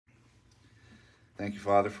Thank you,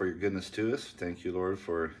 Father, for your goodness to us. Thank you, Lord,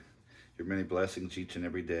 for your many blessings each and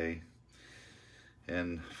every day.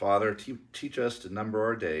 And Father, teach us to number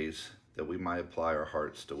our days that we might apply our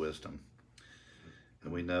hearts to wisdom.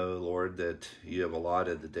 And we know, Lord, that you have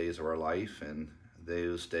allotted the days of our life, and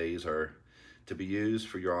those days are to be used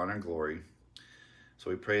for your honor and glory.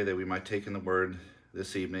 So we pray that we might take in the word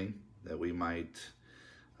this evening, that we might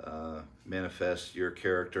manifest your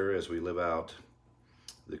character as we live out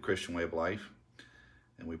the Christian way of life.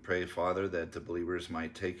 And we pray, Father, that the believers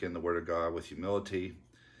might take in the word of God with humility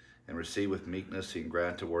and receive with meekness and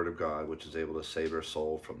grant the word of God, which is able to save our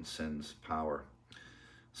soul from sin's power.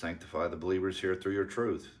 Sanctify the believers here through your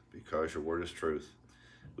truth, because your word is truth.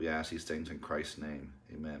 We ask these things in Christ's name.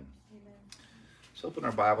 Amen. Amen. Let's open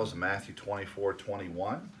our Bibles to Matthew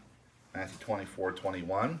 24:21. Matthew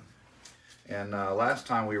 24:21. And last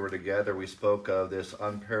time we were together, we spoke of this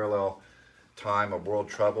unparalleled time of world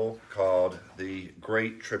trouble called the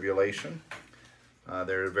Great Tribulation.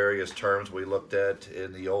 There are various terms we looked at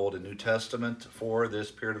in the Old and New Testament for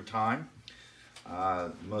this period of time.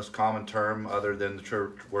 The most common term, other than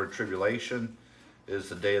the word tribulation, is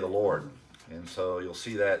the day of the Lord. And so you'll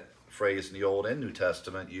see that phrase in the Old and New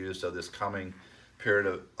Testament used of this coming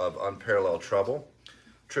period of unparalleled trouble.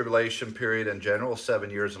 Tribulation period in general is 7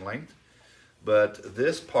 years in length. But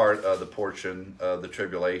this part of the portion of the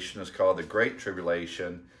tribulation is called the Great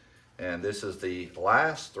Tribulation, and this is the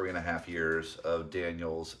last 3.5 years of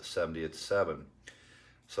Daniel's 70th seven.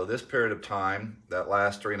 So this period of time, that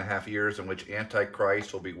last 3.5 years in which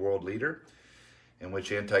Antichrist will be world leader, in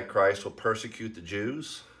which Antichrist will persecute the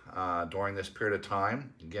Jews during this period of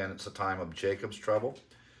time. Again, it's the time of Jacob's trouble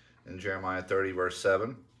in Jeremiah 30, verse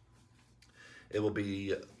 7. It will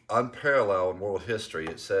be unparalleled in world history.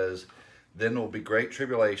 It says, "Then will be great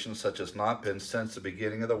tribulation, such as not been since the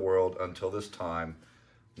beginning of the world until this time,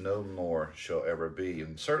 no more shall ever be."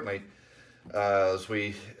 And certainly, as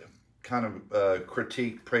we kind of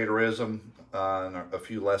critique preterism a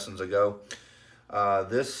few lessons ago,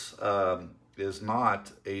 this is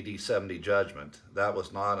not AD 70 judgment. That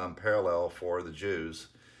was not unparalleled for the Jews.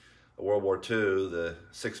 World War II, the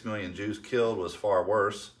 6 million Jews killed was far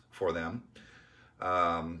worse for them.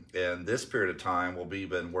 And this period of time will be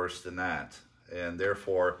even worse than that. And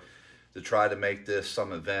therefore, to try to make this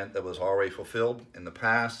some event that was already fulfilled in the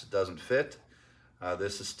past, it doesn't fit.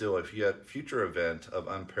 This is still a future event of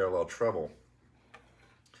unparalleled trouble.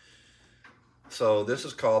 So this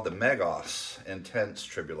is called the Megos, intense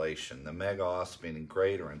tribulation. The Megos meaning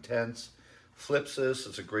great or intense. Thlipsis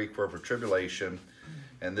is a Greek word for tribulation.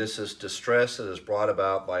 And this is distress that is brought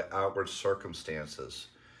about by outward circumstances.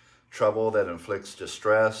 Trouble that inflicts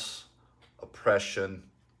distress, oppression,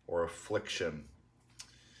 or affliction.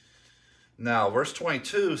 Now, verse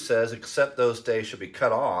 22 says, "Except those days shall be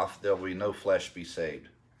cut off, there will be no flesh be saved."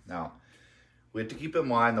 Now, we have to keep in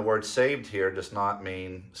mind the word saved here does not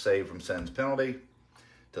mean saved from sin's penalty,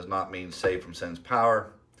 does not mean saved from sin's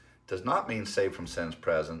power, does not mean saved from sin's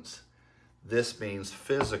presence. This means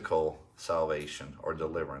physical salvation or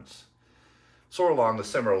deliverance. Sort of along the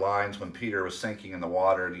similar lines when Peter was sinking in the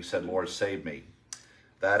water and he said, "Lord, save me."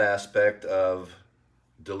 That aspect of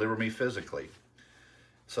deliver me physically.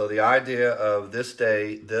 So the idea of this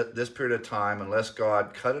day, this period of time, unless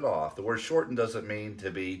God cut it off, the word shorten doesn't mean to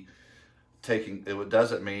be taking, it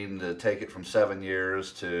doesn't mean to take it from 7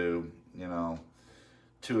 years to,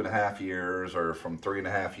 2.5 years, or from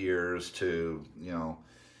 3.5 years to,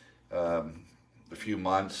 a few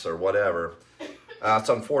months or whatever. It's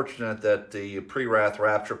unfortunate that the pre-wrath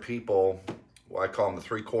rapture people, I call them the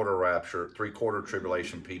three-quarter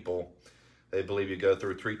tribulation people, they believe you go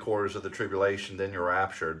through 3/4 of the tribulation, then you're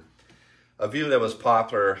raptured. A view that was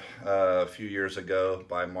popular a few years ago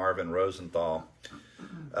by Marvin Rosenthal,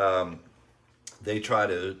 they try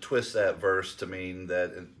to twist that verse to mean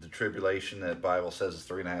that the tribulation that Bible says is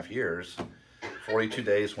 3.5 years, 42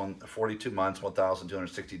 days, 42 months,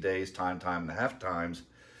 1,260 days, time and a half times.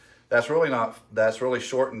 That's really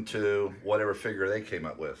shortened to whatever figure they came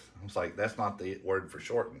up with. It's like, that's not the word for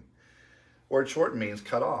shorten. Word shorten means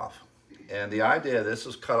cut off. And the idea of this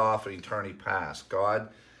is cut off in eternity past.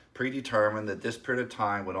 God predetermined that this period of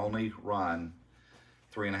time would only run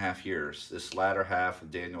 3.5 years, this latter half of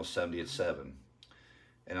Daniel's 70th seven.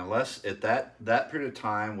 And unless at that period of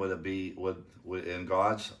time would in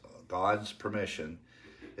God's permission,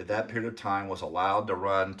 if that period of time was allowed to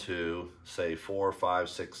run to, say, 4, 5,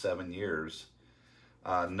 6, 7 years,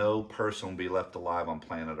 no person will be left alive on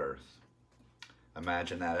planet Earth.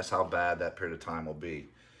 Imagine that. That's how bad that period of time will be.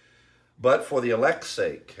 But for the elect's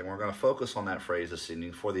sake, and we're going to focus on that phrase this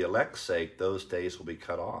evening, for the elect's sake, those days will be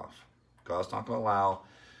cut off. God's not going to allow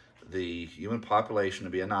the human population to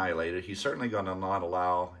be annihilated, he's certainly going to not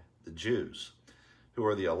allow the Jews, who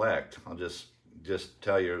are the elect. I'll just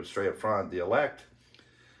tell you straight up front, the elect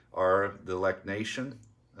are the elect nation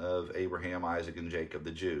of Abraham, Isaac, and Jacob,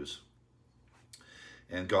 the Jews.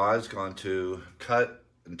 And God's going to cut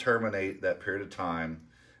and terminate that period of time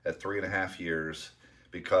at 3.5 years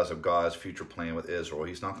because of God's future plan with Israel.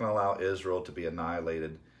 He's not going to allow Israel to be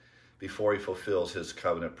annihilated before he fulfills his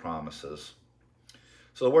covenant promises.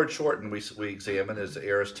 So the word shorten we examine is the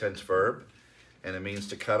aorist tense verb, and it means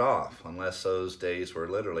to cut off. Unless those days were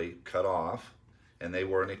literally cut off, and they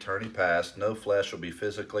were in eternity past, no flesh will be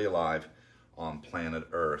physically alive on planet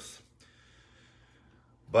Earth.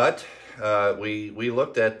 But we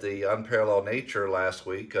looked at the unparalleled nature last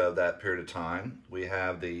week of that period of time. We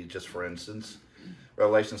have just for instance,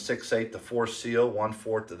 Revelation 6:8, the fourth seal,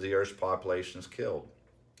 1/4 of the earth's population is killed.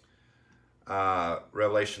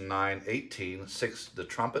 Revelation 9:18, sixth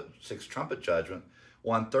trumpet judgment,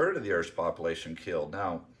 1/3 of the earth's population killed.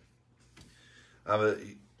 Now, I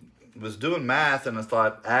was doing math and I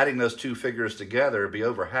thought adding those two figures together would be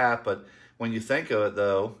over half, but when you think of it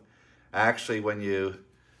though, actually when you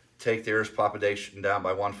take the earth's population down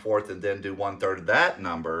by 1/4 and then do 1/3 of that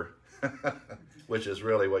number, which is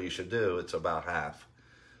really what you should do, it's about half.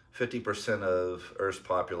 50% of Earth's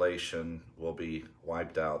population will be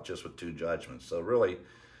wiped out just with two judgments. So really,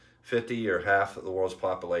 50 or half of the world's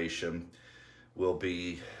population will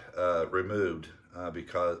be removed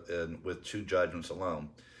with two judgments alone.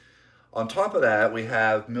 On top of that, we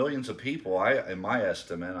have millions of people. In my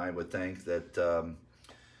estimate, I would think that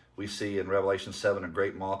we see in Revelation 7 a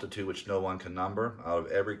great multitude which no one can number, out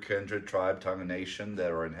of every kindred, tribe, tongue, and nation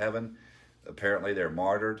that are in heaven. Apparently, they're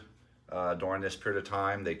martyred. During this period of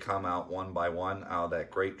time, they come out one by one out of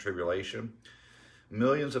that great tribulation.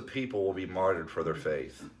 Millions of people will be martyred for their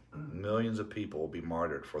faith. Millions of people will be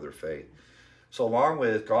martyred for their faith. So along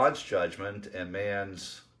with God's judgment and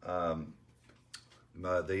man's, the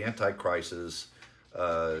Antichrist's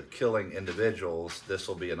killing individuals, this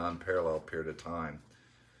will be an unparalleled period of time,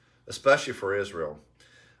 especially for Israel.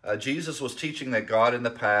 Jesus was teaching that God in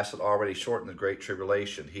the past had already shortened the Great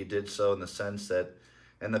Tribulation. He did so in the sense that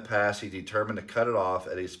in the past, he determined to cut it off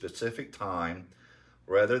at a specific time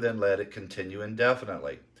rather than let it continue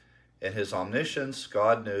indefinitely. In his omniscience,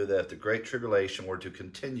 God knew that if the Great Tribulation were to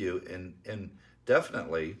continue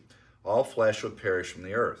indefinitely, all flesh would perish from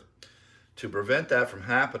the earth. To prevent that from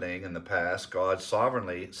happening in the past, God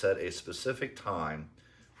sovereignly set a specific time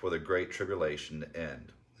for the Great Tribulation to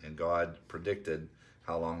end. And God predicted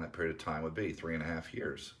how long that period of time would be, 3.5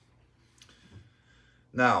 years.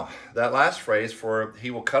 Now, that last phrase, for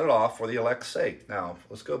he will cut it off for the elect's sake. Now,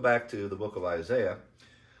 let's go back to the book of Isaiah.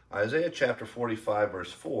 Isaiah chapter 45,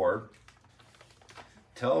 verse 4,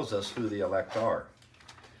 tells us who the elect are.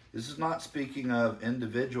 This is not speaking of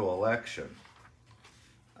individual election,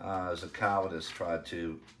 as a Calvinist tried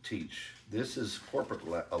to teach. This is corporate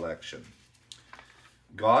election.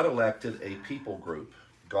 God elected a people group.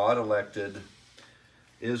 God elected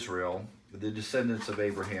Israel, the descendants of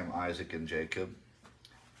Abraham, Isaac, and Jacob,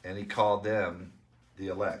 and he called them the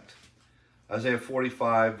elect. Isaiah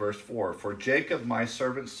 45, verse 4, for Jacob my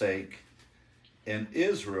servant's sake, and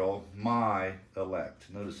Israel my elect.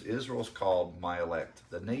 Notice Israel's called my elect,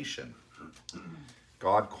 the nation.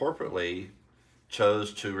 God corporately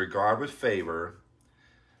chose to regard with favor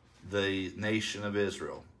the nation of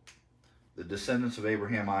Israel, the descendants of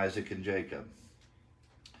Abraham, Isaac, and Jacob.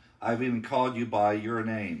 I've even called you by your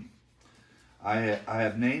name. I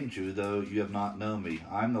have named you, though you have not known me.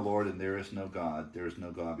 I'm the Lord, and there is no God. There is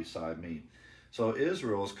no God beside me. So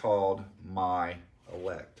Israel is called my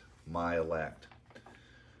elect. My elect.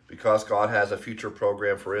 Because God has a future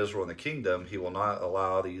program for Israel in the kingdom, he will not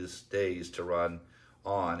allow these days to run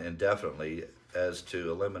on indefinitely as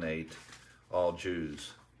to eliminate all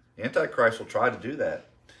Jews. Antichrist will try to do that.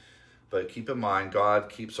 But keep in mind, God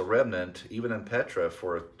keeps a remnant, even in Petra,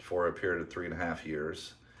 for a period of 3.5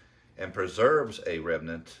 years, and preserves a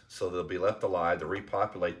remnant so they'll be left alive to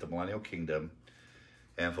repopulate the millennial kingdom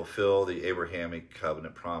and fulfill the Abrahamic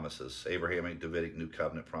covenant promises, Abrahamic Davidic new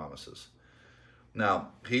covenant promises. Now,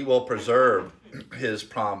 he will preserve his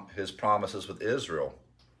promises with Israel.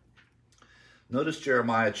 Notice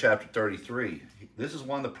Jeremiah chapter 33. This is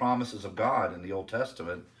one of the promises of God in the Old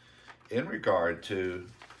Testament in regard to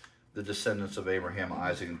the descendants of Abraham,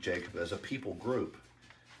 Isaac, and Jacob as a people group.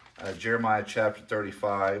 Jeremiah chapter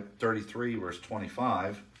 33, verse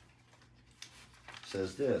 25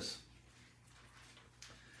 says this.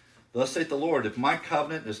 Thus saith the Lord, if my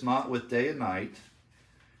covenant is not with day and night,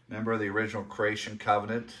 remember the original creation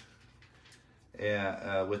covenant,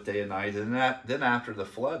 and with day and night. And then after the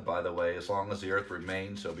flood, by the way, as long as the earth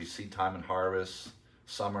remains, there'll be seed time and harvest,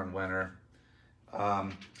 summer and winter.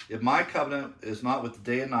 If my covenant is not with the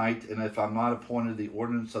day and night, and if I'm not appointed the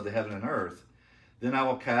ordinance of the heaven and earth, then I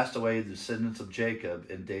will cast away the descendants of Jacob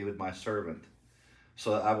and David my servant,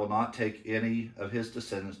 so that I will not take any of his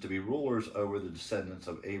descendants to be rulers over the descendants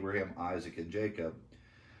of Abraham, Isaac, and Jacob.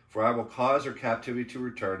 For I will cause their captivity to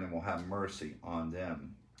return and will have mercy on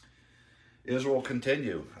them. Israel will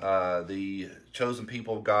continue. The chosen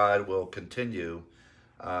people of God will continue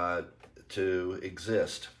to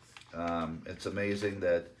exist. It's amazing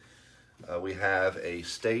that we have a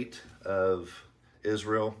state of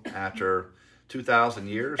Israel after 2,000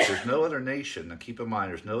 years. There's no other nation, now keep in mind,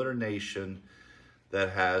 there's no other nation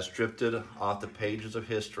that has drifted off the pages of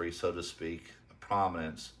history, so to speak,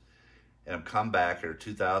 prominence, and have come back after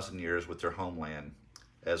 2,000 years with their homeland,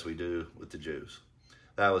 as we do with the Jews.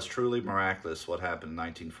 That was truly miraculous what happened in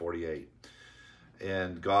 1948.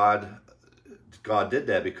 And God did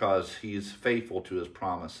that because he's faithful to his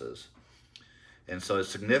promises. And so it's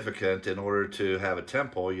significant. In order to have a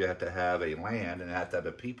temple, you have to have a land and you have to have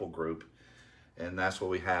a people group. And that's what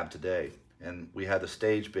we have today. And we have the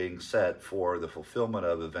stage being set for the fulfillment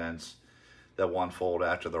of events that will unfold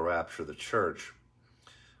after the rapture of the church.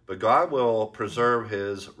 But God will preserve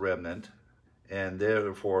his remnant, and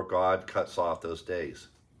therefore God cuts off those days.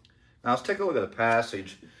 Now let's take a look at a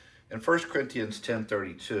passage in 1 Corinthians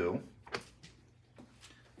 10:32.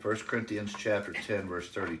 1 Corinthians chapter 10, verse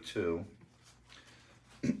 32.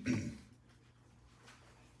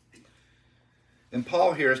 And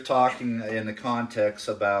Paul here is talking in the context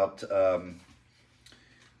about,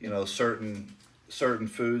 certain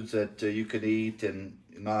foods that you could eat and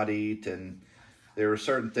not eat, and there were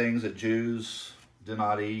certain things that Jews did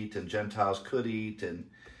not eat and Gentiles could eat, and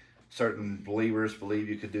certain believers believe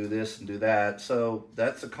you could do this and do that. So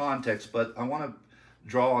that's the context, but I want to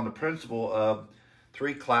draw on the principle of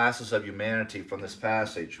three classes of humanity from this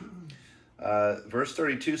passage. Verse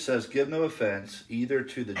 32 says, "Give no offense either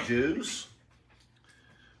to the Jews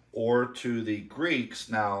or to the Greeks."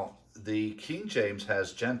 Now, the King James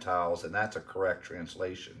has Gentiles, and that's a correct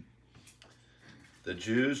translation. The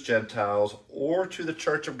Jews, Gentiles, or to the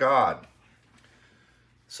church of God.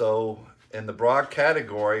 So, in the broad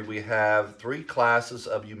category, we have three classes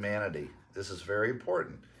of humanity. This is very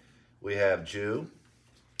important. We have Jew,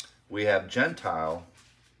 we have Gentile,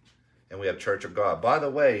 and we have church of God. By the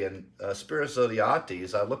way, in Spiros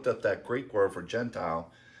Zodiates, I looked up that Greek word for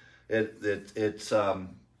Gentile. It's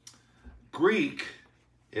Greek.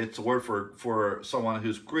 It's a word for someone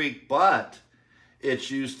who's Greek, but it's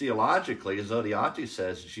used theologically. As Zodiates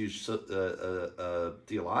says, it's used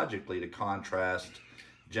theologically to contrast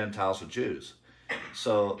Gentiles with Jews.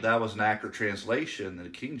 So that was an accurate translation in the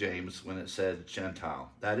King James when it said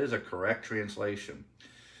Gentile. That is a correct translation.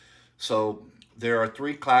 So there are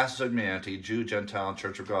three classes of humanity: Jew, Gentile, and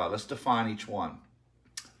church of God. Let's define each one.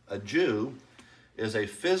 A Jew is a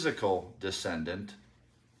physical descendant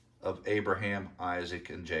of Abraham, Isaac,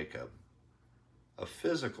 and Jacob.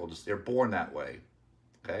 They're born that way,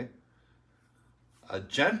 okay? A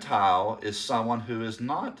Gentile is someone who is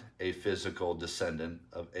not a physical descendant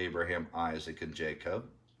of Abraham, Isaac, and Jacob.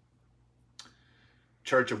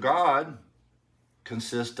 Church of God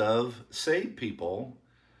consists of saved people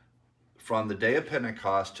from the day of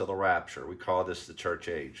Pentecost till the rapture. We call this the church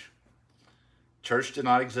age. Church did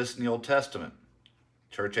not exist in the Old Testament.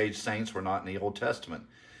 Church age saints were not in the Old Testament.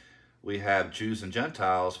 We have Jews and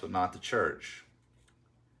Gentiles, but not the church.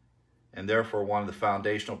 And therefore, one of the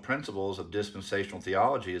foundational principles of dispensational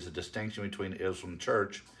theology is a distinction between Israel and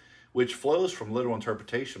church, which flows from literal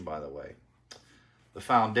interpretation, by the way. The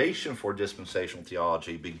foundation for dispensational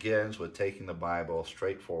theology begins with taking the Bible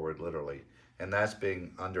straightforward, literally. And that's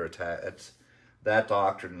being under attack. That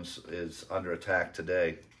doctrine is under attack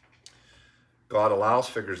today. God allows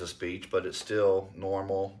figures of speech, but it's still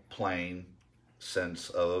normal, plain sense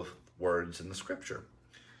of words in the scripture.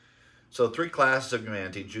 So three classes of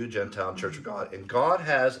humanity: Jew, Gentile, and church of God. And God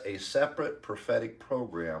has a separate prophetic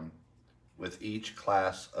program with each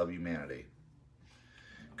class of humanity.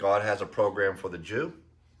 God has a program for the Jew.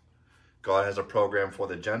 God has a program for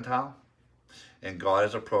the Gentile. And God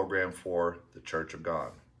has a program for the church of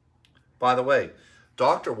God. By the way,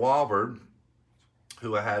 Dr. Walberg,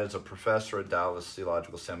 who I had as a professor at Dallas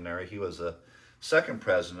Theological Seminary, he was the second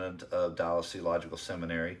president of Dallas Theological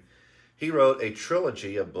Seminary. He wrote a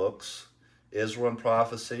trilogy of books: Israel in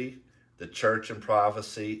Prophecy, The Church in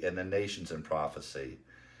Prophecy, and The Nations in Prophecy.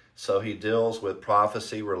 So he deals with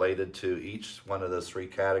prophecy related to each one of those three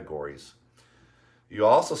categories. You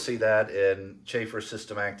also see that in Schaeffer's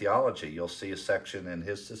systematic theology. You'll see a section in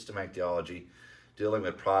his systematic theology dealing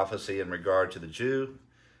with prophecy in regard to the Jew,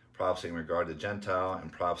 prophecy in regard to the Gentile, and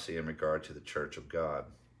prophecy in regard to the church of God.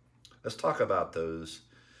 Let's talk about those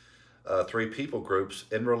three people groups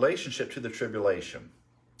in relationship to the tribulation.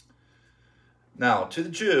 Now, to the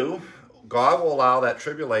Jew, God will allow that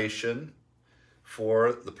tribulation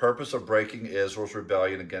for the purpose of breaking Israel's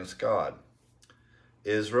rebellion against God.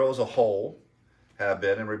 Israel as a whole have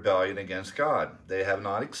been in rebellion against God. They have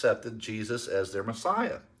not accepted Jesus as their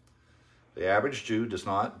Messiah. The average Jew does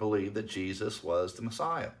not believe that Jesus was the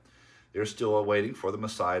Messiah. They're still awaiting for the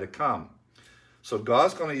Messiah to come. So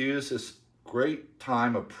God's going to use this great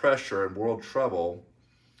time of pressure and world trouble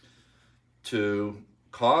to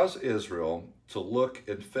cause Israel to look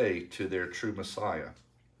in faith to their true Messiah,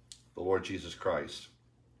 the Lord Jesus Christ.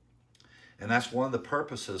 And that's one of the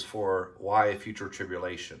purposes for why a future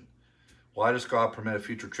tribulation. Why does God permit a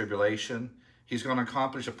future tribulation? He's going to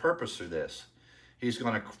accomplish a purpose through this. He's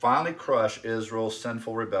going to finally crush Israel's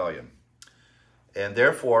sinful rebellion. And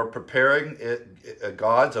therefore, preparing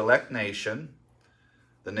God's elect nation,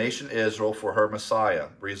 the nation Israel, for her Messiah,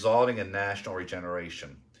 resulting in national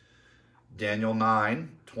regeneration. Daniel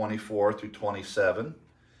 9:24 through 27.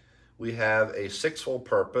 We have a sixfold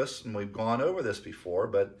purpose, and we've gone over this before,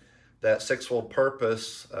 but that sixfold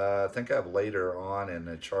purpose, I think I have later on in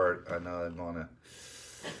the chart. I know I'm going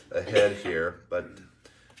ahead here, but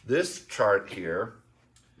this chart here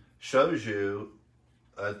shows you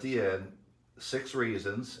at the end 6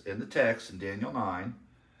 reasons in the text in Daniel 9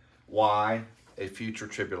 why a future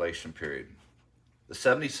tribulation period. The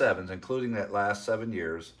 77s, including that last 7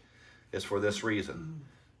 years, is for this reason: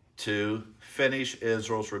 to finish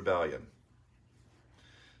Israel's rebellion,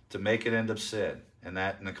 to make an end of sin. And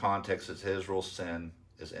that, in the context, is Israel's sin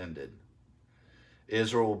is ended.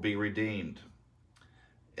 Israel will be redeemed.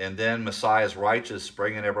 And then Messiah's righteous,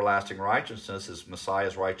 bringing everlasting righteousness, is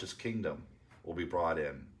Messiah's righteous kingdom will be brought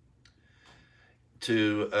in.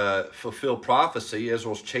 To fulfill prophecy,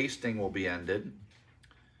 Israel's chastening will be ended.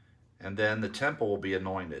 And then the temple will be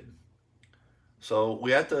anointed. So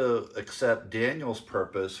we have to accept Daniel's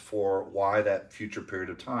purpose for why that future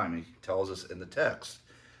period of time. He tells us in the text.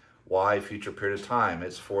 Why future period of time?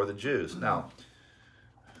 It's for the Jews. Now,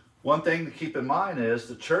 one thing to keep in mind is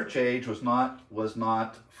the church age was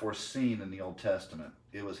not foreseen in the Old Testament.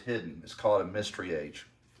 It was hidden. It's called a mystery age.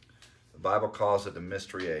 The Bible calls it the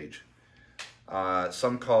mystery age.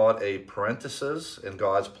 Some call it a parenthesis in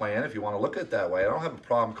God's plan. If you want to look at it that way, I don't have a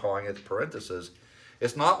problem calling it parenthesis.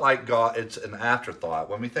 It's not like God, it's an afterthought.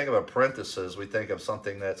 When we think of a parenthesis, we think of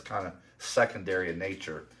something that's kind of secondary in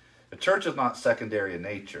nature. The church is not secondary in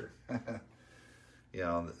nature. You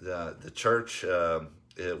know, the church,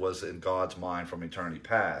 it was in God's mind from eternity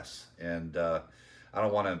past. And I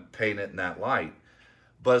don't want to paint it in that light.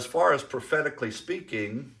 But as far as prophetically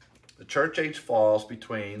speaking, the church age falls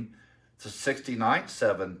between the 69th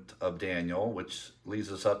seventh of Daniel, which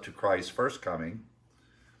leads us up to Christ's first coming,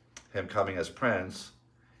 him coming as prince,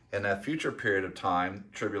 and that future period of time,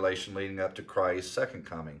 tribulation leading up to Christ's second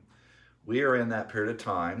coming. We are in that period of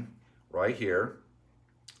time right here,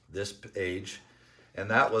 this age,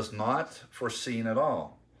 and that was not foreseen at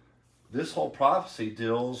all. This whole prophecy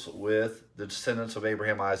deals with the descendants of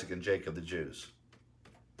Abraham, Isaac, and Jacob, the Jews.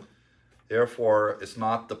 Therefore, it's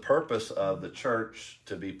not the purpose of the church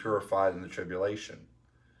to be purified in the tribulation.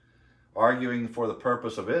 Arguing for the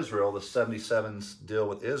purpose of Israel, the 77s deal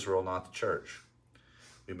with Israel, not the church.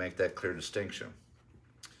 We make that clear distinction.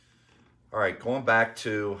 All right, going back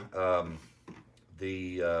to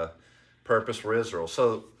the purpose for Israel.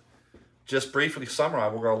 So just briefly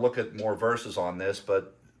summarize, we're going to look at more verses on this,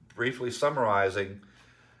 but briefly summarizing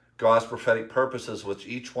God's prophetic purposes with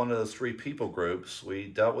each one of the 3 people groups. We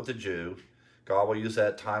dealt with the Jew. God will use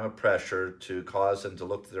that time of pressure to cause them to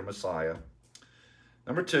look to their Messiah.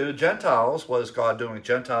 Number 2, Gentiles. What is God doing with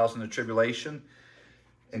Gentiles in the tribulation?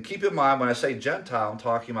 And keep in mind, when I say Gentile, I'm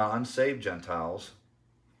talking about unsaved Gentiles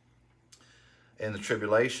in the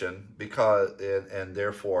tribulation, because, and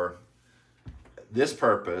therefore, this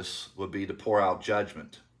purpose would be to pour out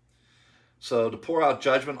judgment. So to pour out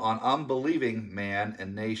judgment on unbelieving man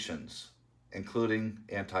and nations, including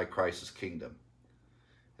Antichrist's kingdom.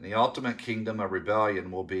 And the ultimate kingdom of rebellion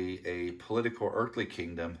will be a political earthly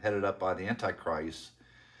kingdom headed up by the Antichrist.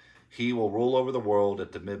 He will rule over the world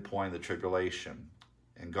at the midpoint of the tribulation.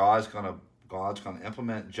 And God's going to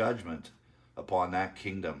implement judgment upon that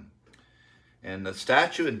kingdom. And the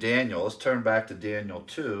statue in Daniel, let's turn back to Daniel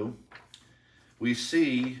 2. We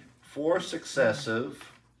see 4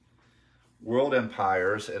 successive world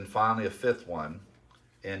empires and finally a 5th one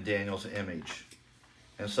in Daniel's image.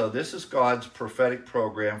 And so this is God's prophetic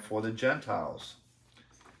program for the Gentiles.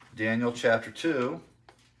 Daniel chapter 2.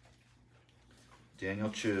 Daniel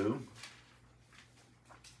 2.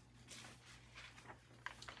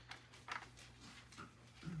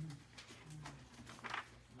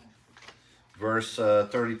 Verse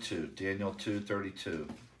 32. Daniel 2:32.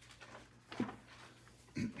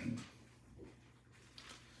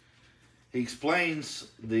 He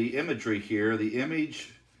explains the imagery here. The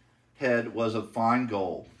image head was of fine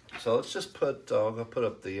gold. So let's just put, I'll go put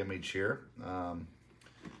up the image here. And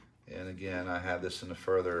again, I have this in a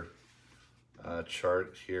further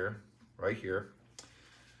chart here, right here.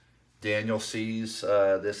 Daniel sees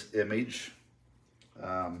this image.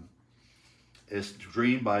 It's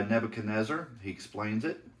dreamed by Nebuchadnezzar. He explains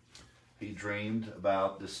it. He dreamed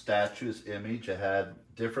about this statue's image. It had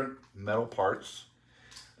different metal parts.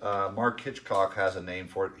 Mark Hitchcock has a name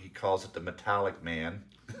for it. He calls it the metallic man.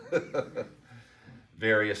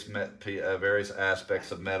 various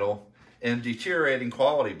aspects of metal and deteriorating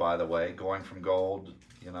quality, by the way, going from gold,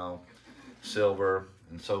 silver,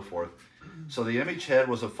 and so forth. So the image head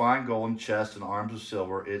was a fine golden chest and arms of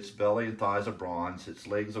silver, its belly and thighs of bronze, its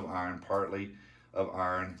legs of iron, partly of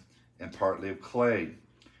iron and partly of clay.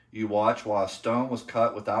 You watched while a stone was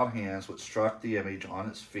cut without hands, which struck the image on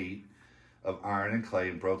its feet of iron and clay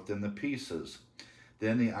and broke them to pieces.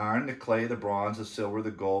 Then the iron, the clay, the bronze, the silver, the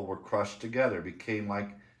gold were crushed together, became like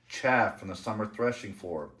chaff from the summer threshing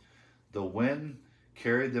floor. The wind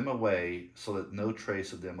carried them away so that no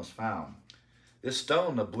trace of them was found. This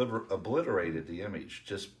stone obliterated the image,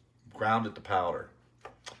 just ground it to powder.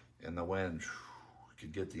 And the wind, you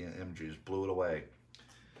could get the imagery, just blew it away.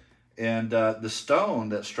 And the stone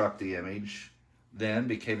that struck the image then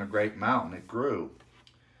became a great mountain. It grew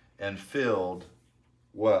and filled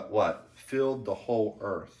what? Filled the whole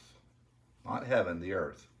earth. Not heaven, the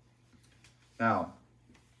earth. Now,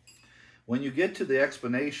 when you get to the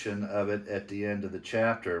explanation of it at the end of the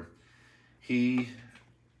chapter, he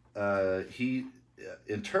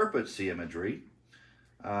interprets the imagery.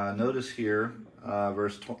 Notice here,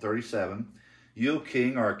 verse 37, You, O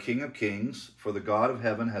king, are a king of kings, for the God of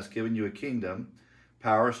heaven has given you a kingdom,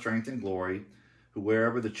 power, strength, and glory, who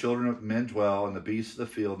wherever the children of men dwell, and the beasts of the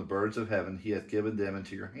field, and the birds of heaven, he hath given them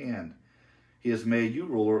into your hand. He has made you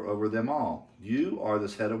ruler over them all. You are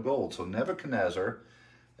this head of gold. So Nebuchadnezzar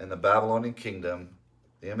and the Babylonian kingdom,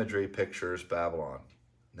 the imagery pictures Babylon.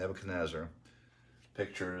 Nebuchadnezzar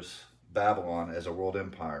pictures Babylon as a world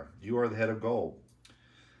empire. You are the head of gold.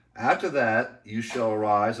 After that, you shall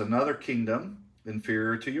arise another kingdom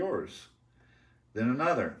inferior to yours. Then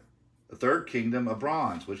another, a third kingdom of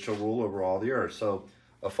bronze, which shall rule over all the earth. So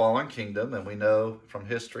a fallen kingdom, and we know from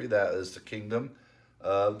history that is the kingdom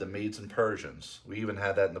of the Medes and Persians. We even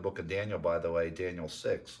had that in the book of Daniel, by the way, Daniel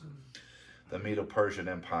 6, the Medo-Persian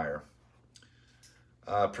Empire.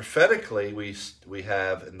 Prophetically, we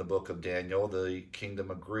have in the book of Daniel the kingdom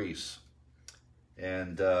of Greece.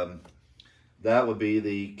 And that would be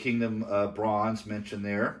the kingdom of bronze mentioned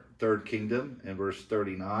there, third kingdom in verse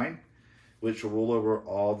 39, which will rule over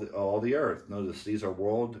all the earth. Notice these are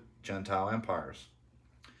world Gentile empires.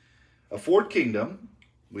 A fourth kingdom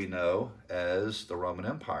we know as the Roman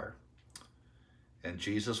Empire. And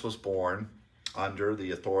Jesus was born under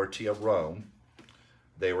the authority of Rome.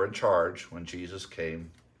 They were in charge when Jesus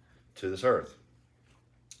came to this earth.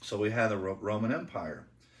 So we have the Roman Empire.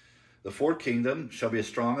 The fourth kingdom shall be as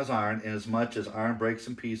strong as iron, inasmuch as iron breaks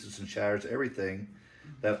in pieces and shatters everything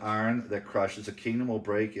that iron that crushes. The kingdom will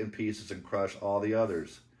break in pieces and crush all the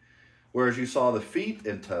others. Whereas you saw the feet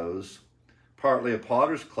and toes, partly of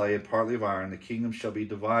potter's clay and partly of iron, the kingdom shall be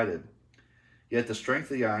divided. Yet the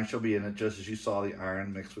strength of the iron shall be in it, just as you saw the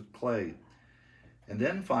iron mixed with clay. And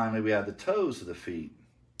then finally we have the toes of the feet.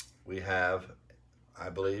 We have, I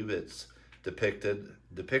believe it's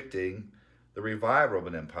depicting the revived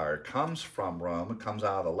Roman Empire. It comes from Rome, it comes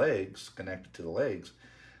out of the legs, connected to the legs,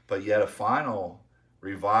 but yet a final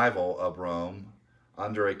revival of Rome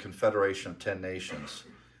under a confederation of 10 nations.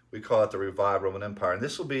 We call it the revived Roman Empire. And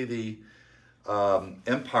this will be the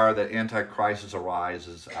empire that Antichrist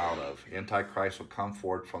arises out of. Antichrist will come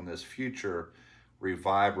forth from this future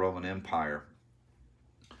revived Roman Empire.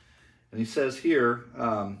 And he says here,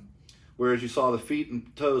 whereas you saw the feet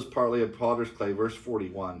and toes partly of potter's clay, verse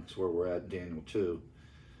 41 is where we're at in Daniel 2.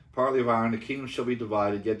 Partly of iron, the kingdom shall be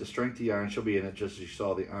divided, yet the strength of the iron shall be in it, just as you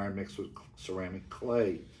saw the iron mixed with ceramic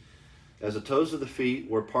clay. As the toes of the feet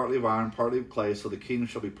were partly of iron, partly of clay, so the kingdom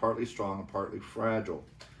shall be partly strong and partly fragile.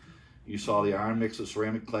 You saw the iron mixed with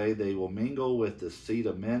ceramic clay. They will mingle with the seed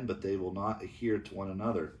of men, but they will not adhere to one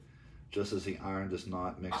another, just as the iron does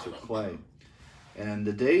not mix with clay. And in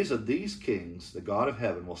the days of these kings, the God of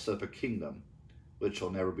heaven will set up a kingdom which shall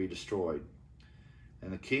never be destroyed.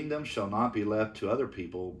 And the kingdom shall not be left to other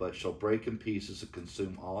people, but shall break in pieces and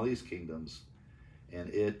consume all these kingdoms, and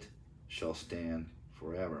it shall stand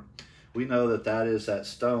forever. We know that that is that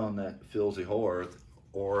stone that fills the whole earth,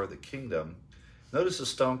 or the kingdom. Notice the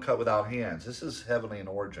stone cut without hands. This is heavenly in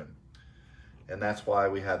origin. And that's why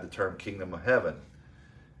we have the term kingdom of heaven.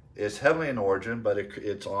 It's heavenly in origin, but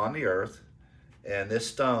it's on the earth. And this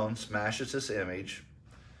stone smashes this image,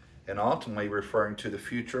 and ultimately referring to the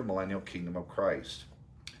future millennial kingdom of Christ.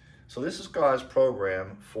 So this is God's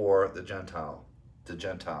program for the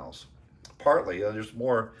Gentiles. Partly, there's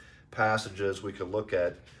more passages we could look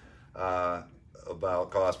at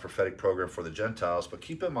about God's prophetic program for the Gentiles, but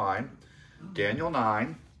keep in mind, Daniel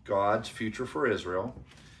 9, God's future for Israel.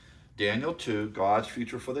 Daniel 2, God's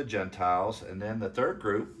future for the Gentiles. And then the third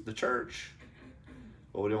group, the church.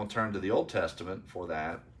 Well, we don't turn to the Old Testament for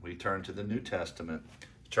that. We turn to the New Testament.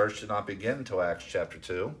 The church did not begin until Acts chapter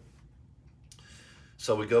 2.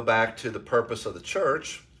 So we go back to the purpose of the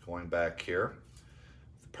church, going back here,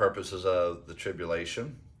 the purposes of the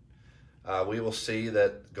tribulation. We will see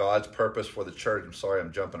that God's purpose for the church, I'm sorry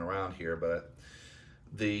I'm jumping around here, but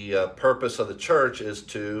the purpose of the church is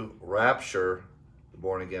to rapture the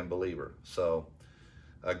born-again believer. So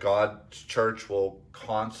God's church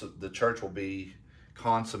the church will be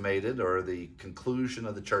consummated, or the conclusion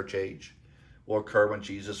of the church age will occur when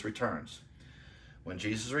Jesus returns. When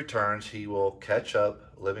Jesus returns, he will catch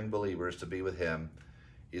up living believers to be with him.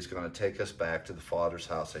 He's going to take us back to the Father's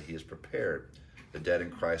house that he has prepared. The dead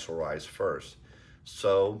in Christ will rise first.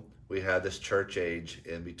 So we have this church age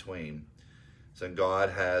in between. So God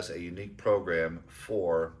has a unique program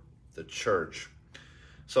for the church.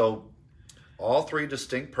 So all three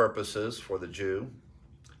distinct purposes for the Jew,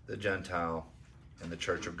 the Gentile, and the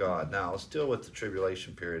church of God. Now let's deal with the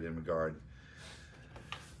tribulation period in regard.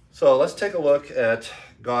 So let's take a look at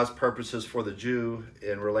God's purposes for the Jew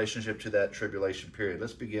in relationship to that tribulation period.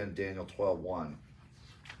 Let's begin Daniel 12:1.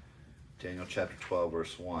 Daniel chapter 12,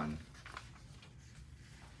 verse 1.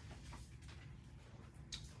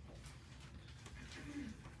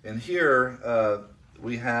 And here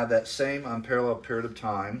we have that same unparalleled period of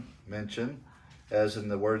time mentioned as in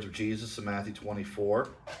the words of Jesus in Matthew 24.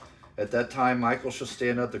 At that time Michael shall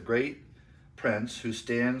stand up, the great prince who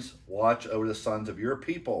stands watch over the sons of your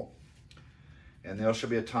people. And there shall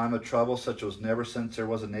be a time of trouble such as never since there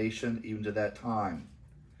was a nation, even to that time.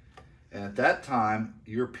 And at that time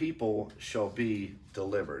your people shall be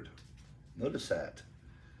delivered. Notice that.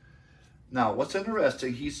 Now, what's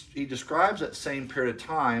interesting, he describes that same period of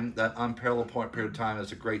time, that unparalleled period of time,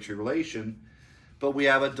 as a great tribulation, but we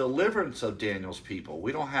have a deliverance of Daniel's people.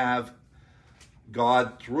 We don't have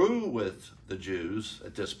God through with the Jews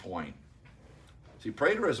at this point. See,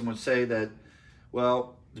 preterism would say that,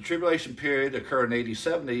 well, the tribulation period occurred in AD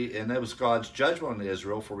 70, and that was God's judgment on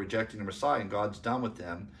Israel for rejecting the Messiah, and God's done with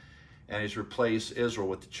them, and he's replaced Israel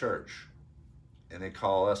with the church. And they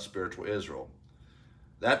call us spiritual Israel.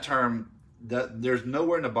 That term, there's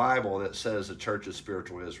nowhere in the Bible that says the church is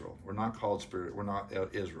spiritual Israel. We're not called spirit. We're not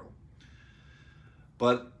Israel.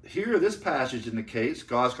 But here, this passage indicates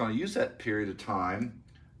God's going to use that period of time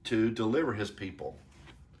to deliver his people,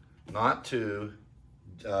 not to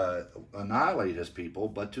annihilate his people,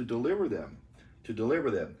 but to deliver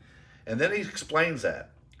them. And then he explains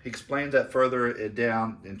that. He explains that further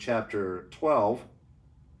down in chapter 12.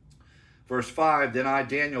 Verse 5, then I,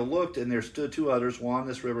 Daniel, looked, and there stood two others, one on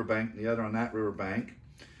this riverbank, and the other on that riverbank.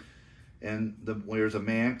 And there's a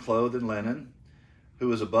man clothed in linen, who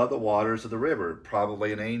was above the waters of the river.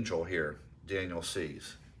 Probably an angel here, Daniel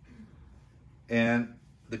sees. And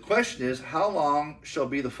the question is, how long shall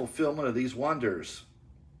be the fulfillment of these wonders?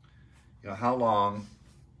 How long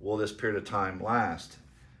will this period of time last?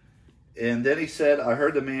 And then he said, I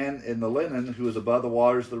heard the man in the linen who was above the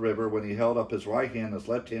waters of the river, when he held up his right hand and his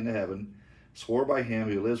left hand to heaven, swore by him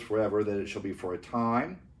who lives forever that it shall be for a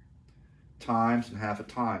time, times, and half a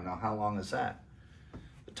time. Now, how long is that?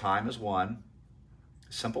 The time is one.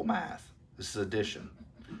 Simple math. This is addition.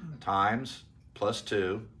 Times plus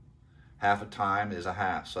 2. Half a time is a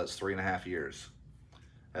half. So that's 3.5 years.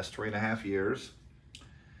 That's 3.5 years.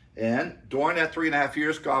 And during that 3.5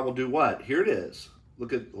 years, God will do what? Here it is.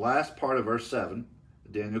 Look at the last part of verse 7,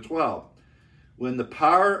 Daniel 12. When the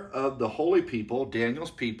power of the holy people,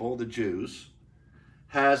 Daniel's people, the Jews,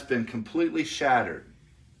 has been completely shattered,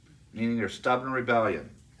 meaning their stubborn rebellion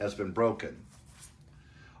has been broken,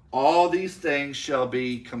 all these things shall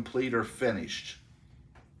be complete or finished.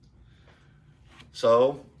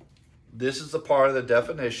 So, this is the part of the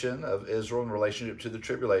definition of Israel in relationship to the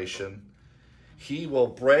tribulation. He will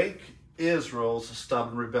break Israel's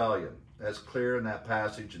stubborn rebellion. That's clear in that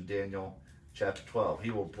passage in Daniel chapter 12. He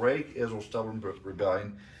will break Israel's stubborn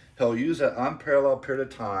rebellion. He'll use an unparalleled period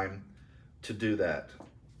of time to do that.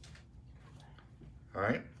 All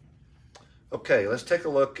right? Okay, let's take a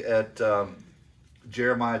look at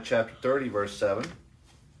Jeremiah chapter 30, verse 7.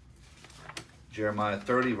 Jeremiah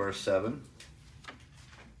 30, verse 7.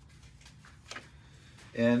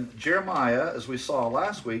 And Jeremiah, as we saw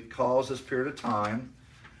last week, calls this period of time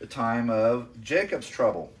the time of Jacob's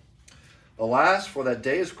trouble. Alas, for that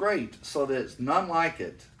day is great, so that it's none like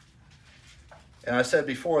it. And I said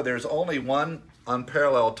before, there's only one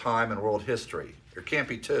unparalleled time in world history. There can't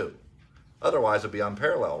be two. Otherwise, it'd be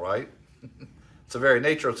unparalleled, right? It's the very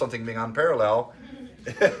nature of something being unparalleled.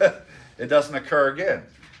 It doesn't occur again.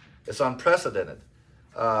 It's unprecedented.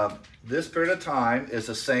 This period of time is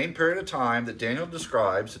the same period of time that Daniel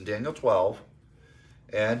describes in Daniel 12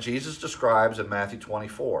 and Jesus describes in Matthew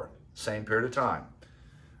 24. Same period of time.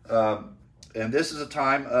 And this is a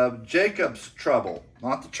time of Jacob's trouble,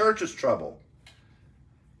 not the church's trouble.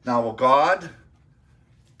 Now, will God,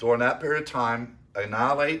 during that period of time,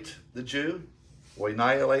 annihilate the Jew? Will he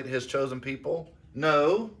annihilate his chosen people?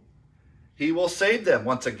 No. He will save them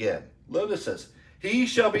once again. Notice this. He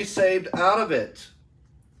shall be saved out of it.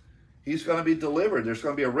 He's going to be delivered. There's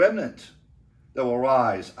going to be a remnant that will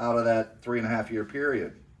rise out of that 3.5-year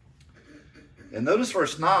period. And notice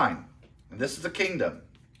verse 9. And this is the kingdom.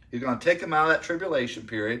 He's going to take them out of that tribulation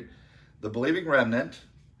period, the believing remnant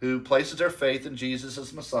who places their faith in Jesus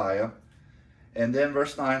as Messiah. And then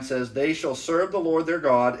verse 9 says, they shall serve the Lord their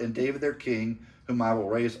God and David their king, whom I will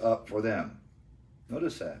raise up for them.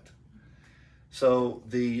 Notice that. So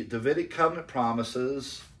the Davidic covenant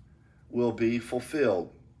promises will be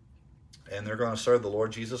fulfilled. And they're going to serve the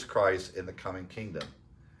Lord Jesus Christ in the coming kingdom.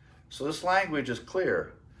 So this language is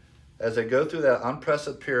clear. As they go through that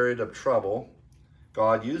unprecedented period of trouble,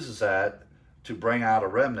 God uses that to bring out a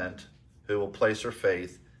remnant who will place their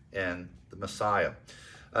faith in the Messiah.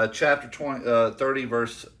 Chapter 30,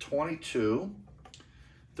 verse 22.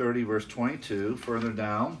 30, verse 22, further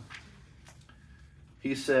down.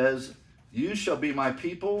 He says, you shall be my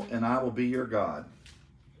people, and I will be your God.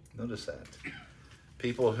 Notice that.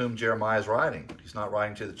 People whom Jeremiah is writing. He's not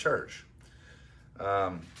writing to the church.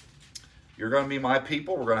 You're going to be my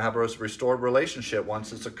people. We're going to have a restored relationship once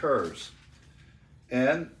this occurs.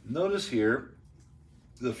 And notice here,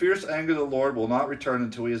 the fierce anger of the Lord will not return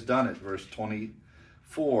until he has done it. Verse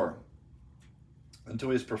 24. Until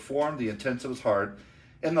he has performed the intents of his heart.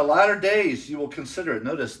 In the latter days you will consider it.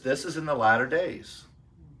 Notice, this is in the latter days.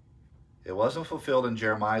 It wasn't fulfilled in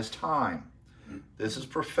Jeremiah's time. This is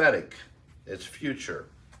prophetic. It's future.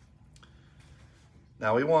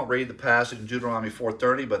 Now, we won't read the passage in Deuteronomy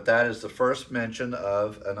 4:30, but that is the first mention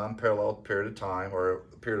of an unparalleled period of time, or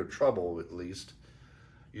a period of trouble at least,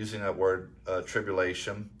 using that word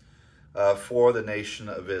tribulation, for the nation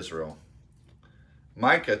of Israel.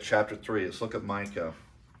 Micah chapter 3. Let's look at Micah.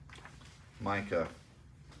 Micah.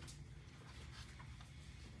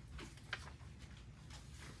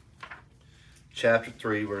 Chapter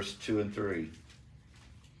 3, verse 2 and 3.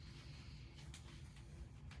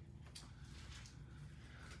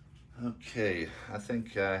 Okay, I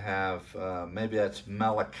think I have, maybe that's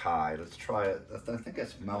Malachi. Let's try it. I think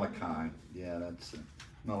that's Malachi. Yeah, that's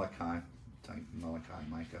Malachi. Malachi,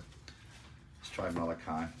 Micah. Let's try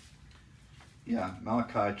Malachi. Yeah,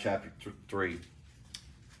 Malachi chapter 3,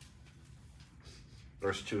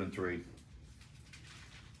 verse 2 and 3.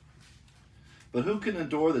 But who can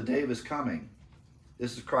endure the day of his coming?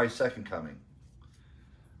 This is Christ's second coming.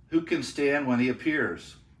 Who can stand when he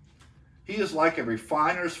appears? He is like a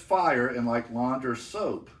refiner's fire and like launderer's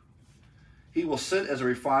soap. He will sit as a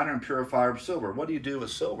refiner and purifier of silver. What do you do with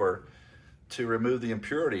silver to remove the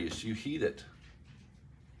impurities? You heat it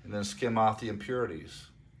and then skim off the impurities.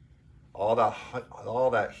 All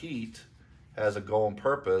that heat has a goal and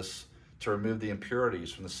purpose to remove the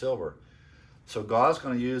impurities from the silver. So God's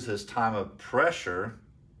going to use this time of pressure,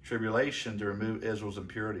 tribulation, to remove Israel's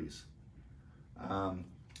impurities.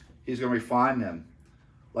 He's going to refine them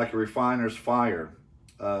like a refiner's fire,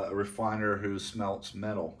 a refiner who smelts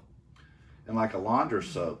metal, and like a launderer's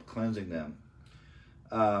soap, cleansing them.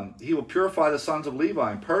 He will purify the sons of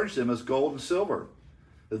Levi and purge them as gold and silver,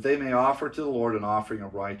 that they may offer to the Lord an offering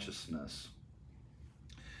of righteousness.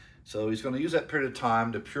 So he's going to use that period of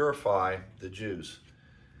time to purify the Jews.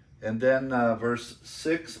 And then verse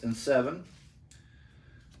 6 and 7,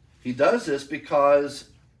 he does this because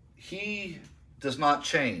he does not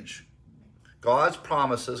change. God's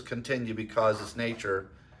promises continue because his nature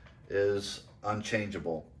is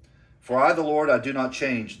unchangeable. For I, the Lord, I do not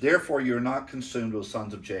change. Therefore you are not consumed, O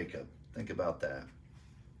sons of Jacob. Think about that.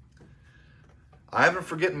 I haven't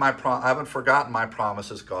forgotten my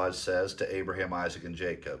promises, God says, to Abraham, Isaac, and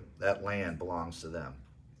Jacob. That land belongs to them.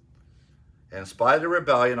 And in spite of the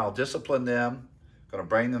rebellion, I'll discipline them. I'm going to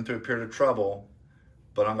bring them through a period of trouble,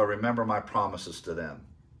 but I'm going to remember my promises to them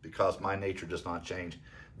because my nature does not change.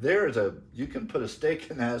 You can put a stake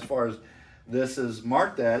in that as far as this is,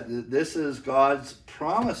 mark that. This is God's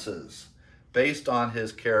promises based on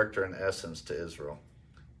his character and essence to Israel.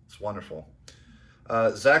 It's wonderful.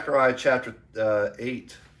 Zechariah chapter 13,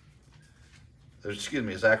 8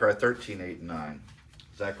 and 9.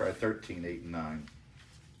 Zechariah 13, 8 and 9.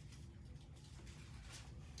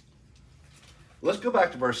 Let's go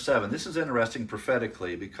back to verse 7. This is interesting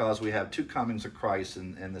prophetically because we have two comings of Christ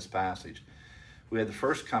in this passage. We had the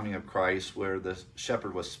first coming of Christ where the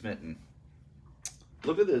shepherd was smitten.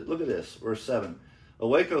 Look at this, verse 7.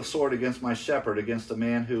 Awake, O sword, against my shepherd, against the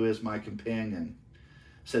man who is my companion.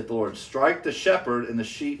 Said the Lord, strike the shepherd and the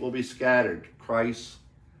sheep will be scattered. Christ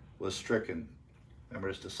was stricken. Remember,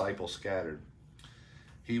 his disciples scattered.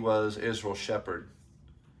 He was Israel's shepherd.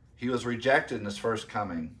 He was rejected in his first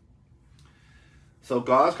coming. So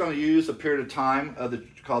God's going to use a period of time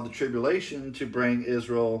called the Tribulation to bring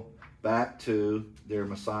Israel back to their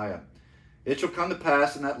Messiah. It shall come to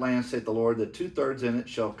pass in that land, saith the Lord, that 2/3 in it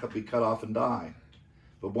shall be cut off and die,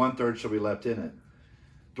 but 1/3 shall be left in it.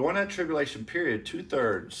 During that tribulation period,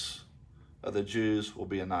 2/3 of the Jews will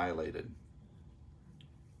be annihilated.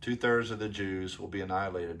 2/3 of the Jews will be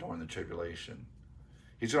annihilated during the tribulation.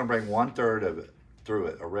 He's going to bring 1/3 of it through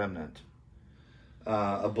it, a remnant,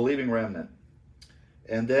 a believing remnant.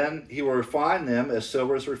 And then he will refine them as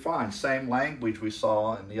silver is refined. Same language we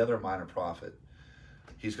saw in the other minor prophet.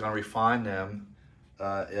 He's going to refine them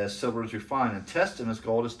as silver is refined and test them as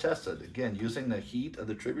gold is tested. Again, using the heat of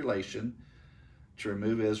the tribulation to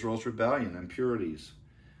remove Israel's rebellion and impurities.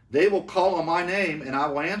 They will call on my name and I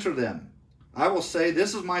will answer them. I will say,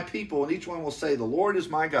 this is my people, and each one will say, the Lord is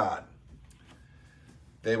my God.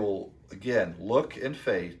 They will, again, look in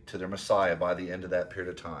faith to their Messiah by the end of that period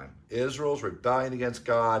of time. Israel's rebellion against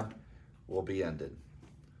God will be ended.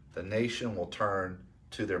 The nation will turn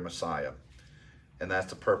to their Messiah. And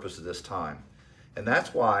that's the purpose of this time. And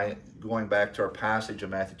that's why, going back to our passage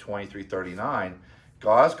in Matthew 23:39,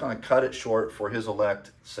 God's going to cut it short for his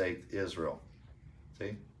elect sake, Israel.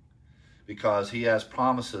 See? Because he has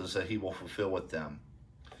promises that he will fulfill with them,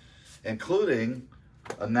 including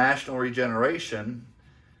a national regeneration.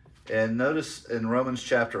 And notice in Romans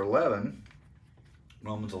chapter 11,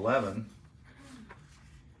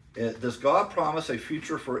 does God promise a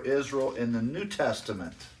future for Israel in the New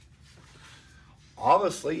Testament?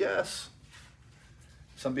 Obviously, yes.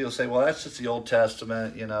 Some people say, well, that's just the Old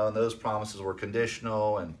Testament, and those promises were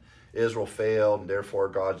conditional, and Israel failed, and therefore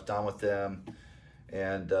God's done with them.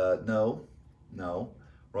 And no.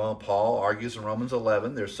 Paul argues in Romans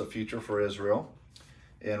 11, there's a future for Israel.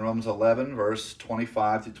 In Romans 11, verse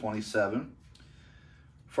 25 to 27,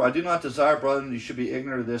 for I do not desire, brethren, you should be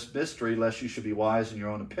ignorant of this mystery, lest you should be wise in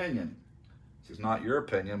your own opinion. This is not your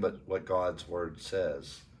opinion, but what God's word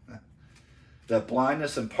says. That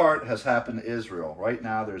blindness in part has happened to Israel. Right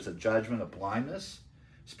now there's a judgment of blindness,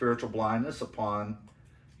 spiritual blindness upon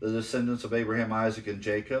the descendants of Abraham, Isaac, and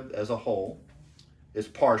Jacob as a whole. It's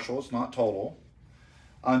partial, it's not total.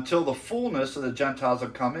 Until the fullness of the Gentiles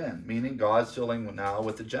have come in, meaning God's dealing now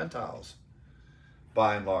with the Gentiles,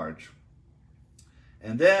 by and large.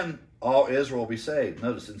 And then all Israel will be saved.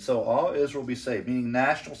 Notice, and so all Israel will be saved, meaning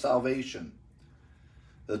national salvation.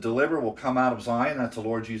 The deliverer will come out of Zion, that's the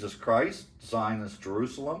Lord Jesus Christ. Zion is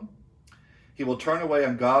Jerusalem. He will turn away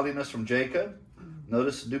ungodliness from Jacob.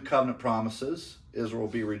 Notice the new covenant promises. Israel will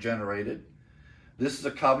be regenerated. This is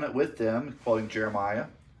a covenant with them, quoting Jeremiah,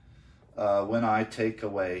 when I take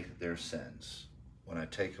away their sins. When I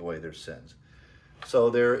take away their sins. So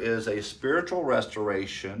there is a spiritual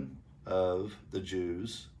restoration of the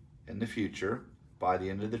Jews in the future by the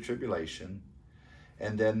end of the tribulation.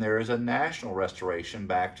 And then there is a national restoration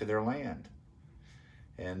back to their land.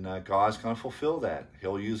 And God's going to fulfill that.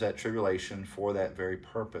 He'll use that tribulation for that very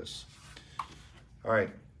purpose. All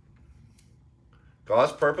right.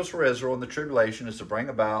 God's purpose for Israel in the tribulation is to bring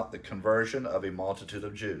about the conversion of a multitude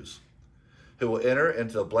of Jews who will enter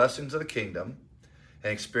into the blessings of the kingdom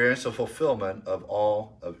and experience the fulfillment of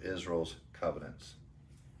all of Israel's covenants.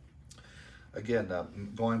 Again,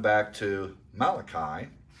 going back to Malachi,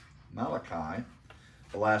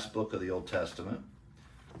 the last book of the Old Testament,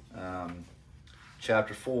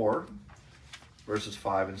 chapter 4, verses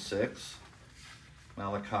 5 and 6.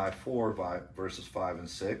 Malachi 4, verses 5 and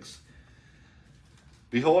 6.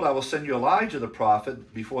 Behold, I will send you Elijah the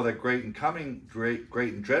prophet before the great and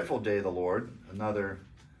dreadful day of the Lord. Another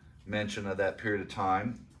mention of that period of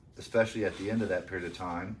time, especially at the end of that period of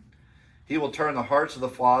time. He will turn the hearts of the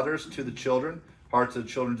fathers to the children, hearts of the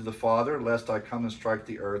children to the father, lest I come and strike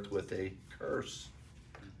the earth with a curse.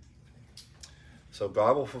 So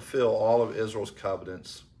God will fulfill all of Israel's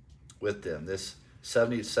covenants with them. This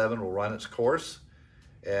 77 will run its course,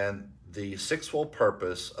 and the sixfold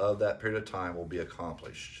purpose of that period of time will be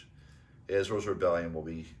accomplished. Israel's rebellion will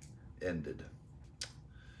be ended.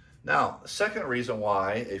 Now, second reason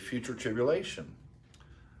why a future tribulation.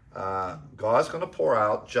 God's going to pour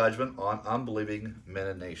out judgment on unbelieving men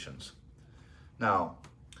and nations. Now,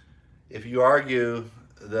 if you argue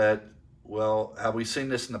that, well, have we seen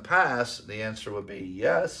this in the past? The answer would be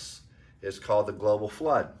yes. It's called the global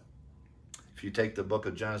flood. If you take the book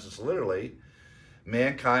of Genesis literally,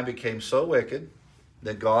 mankind became so wicked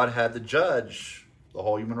that God had to judge the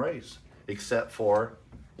whole human race, except for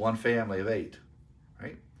one family of 8,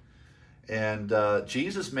 right? And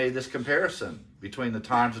Jesus made this comparison between the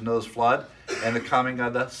times of Noah's flood and the coming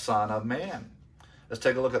of the Son of Man. Let's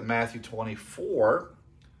take a look at Matthew 24.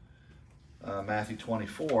 Matthew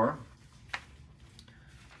 24,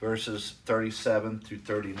 verses 37 through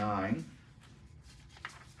 39.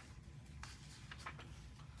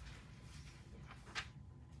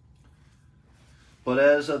 But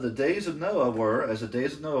as the days of Noah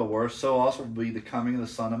were, so also will be the coming of the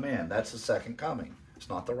Son of Man. That's the second coming. It's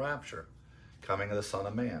not the rapture. Coming of the Son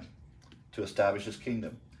of Man to establish his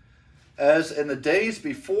kingdom. As in the days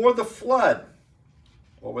before the flood,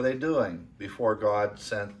 what were they doing before God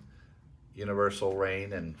sent universal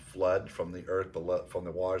rain and flood from the earth below, from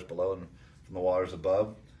the waters below and from the waters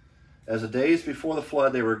above? As the days before the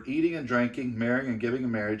flood, they were eating and drinking, marrying and giving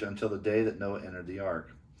in marriage until the day that Noah entered the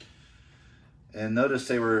ark. And notice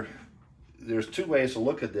there's two ways to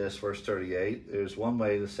look at this, verse 38. There's one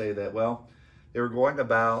way to say that, well, they were going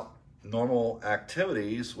about normal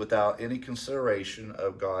activities without any consideration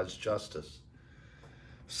of God's justice.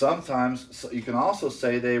 Sometimes you can also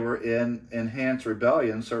say they were in enhanced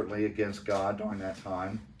rebellion, certainly against God during that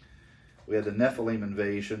time. We had the Nephilim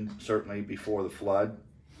invasion, certainly before the flood.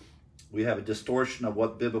 We have a distortion of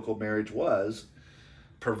what biblical marriage was,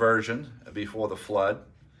 perversion before the flood.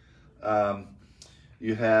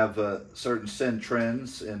 You have certain sin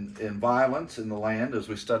trends in violence in the land as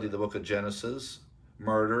we study the book of Genesis,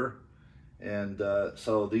 murder. And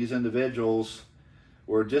so these individuals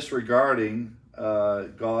were disregarding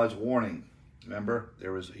God's warning. Remember,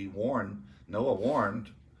 Noah warned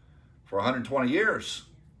for 120 years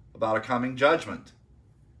about a coming judgment.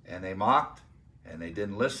 And they mocked and they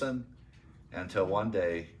didn't listen until one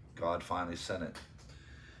day God finally sent it.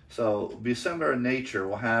 So, be similar in nature.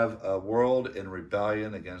 We'll have a world in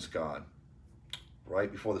rebellion against God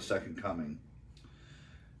right before the second coming.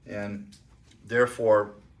 And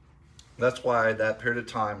therefore, that's why that period of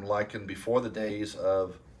time, likened before the days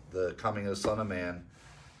of the coming of the Son of Man,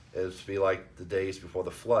 is to be like the days before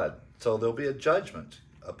the flood. So there'll be a judgment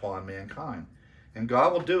upon mankind. And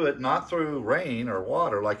God will do it not through rain or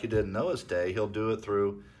water like he did in Noah's day. He'll do it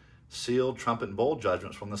through sealed trumpet and bowl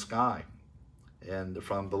judgments from the sky and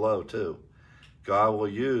from below too. God will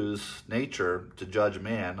use nature to judge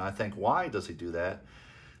man. I think, why does he do that?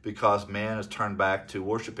 Because man has turned back to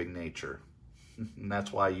worshiping nature. And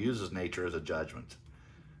that's why he uses nature as a judgment.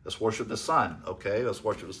 Let's worship the sun. Okay, let's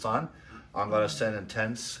worship the sun. I'm going to send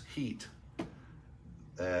intense heat.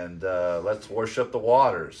 And let's worship the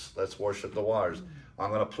waters. Let's worship the waters. I'm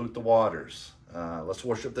going to pollute the waters. Let's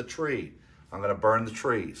worship the tree. I'm going to burn the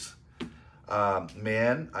trees.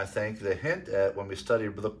 Man, I think the hint at when we study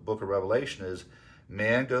the book of Revelation is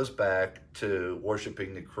man goes back to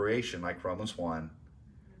worshiping the creation like Romans 1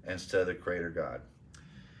 instead of the creator God.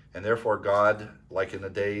 And therefore God, like in the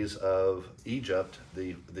days of Egypt,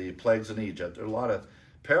 the plagues in Egypt, there are a lot of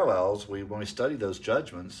parallels. When we study those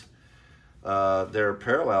judgments, there are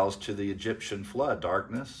parallels to the Egyptian flood,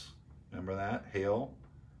 darkness, remember that, hail.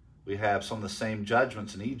 We have some of the same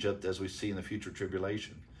judgments in Egypt as we see in the future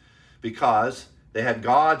tribulation, because they had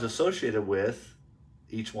gods associated with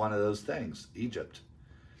each one of those things, Egypt.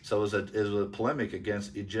 So it was a polemic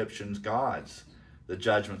against Egyptians' gods, the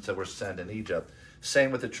judgments that were sent in Egypt.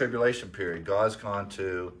 Same with the tribulation period. God's gone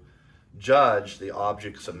to judge the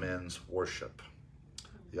objects of men's worship.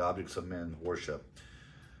 The objects of men's worship.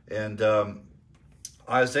 And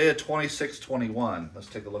Isaiah 26:21. Let's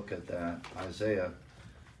take a look at that. Isaiah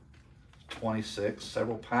 26.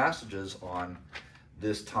 Several passages on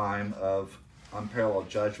this time of unparalleled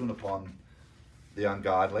judgment upon the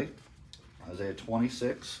ungodly. Isaiah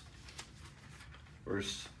 26,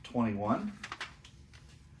 verse 21.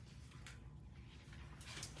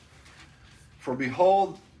 For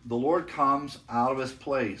behold, the Lord comes out of his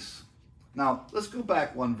place. Now, let's go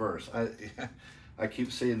back one verse. I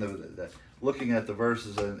keep seeing looking at the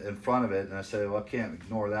verses in front of it, and I say, well, I can't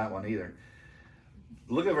ignore that one either.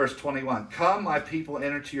 Look at verse 21. Come, my people,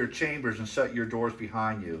 enter to your chambers and shut your doors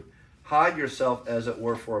behind you. Hide yourself, as it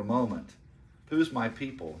were, for a moment. Who's my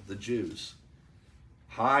people? The Jews.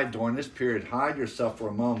 Hide during this period. Hide yourself for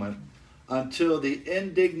a moment until the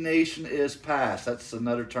indignation is past. That's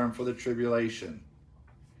another term for the tribulation.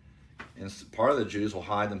 And part of the Jews will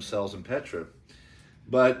hide themselves in Petra.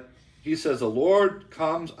 But he says, the Lord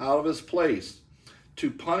comes out of his place to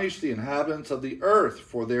punish the inhabitants of the earth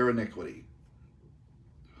for their iniquity.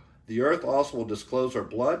 The earth also will disclose her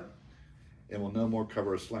blood and will no more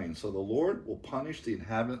cover her slain. So the Lord will punish the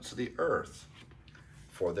inhabitants of the earth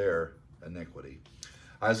for their iniquity.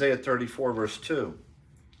 Isaiah 34, verse 2.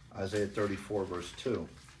 Isaiah 34, verse 2.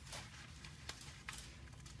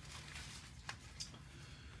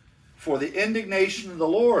 For the indignation of the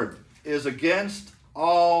Lord is against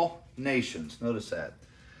all nations. Notice that.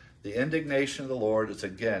 The indignation of the Lord is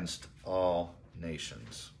against all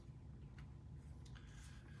nations.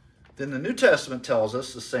 Then the New Testament tells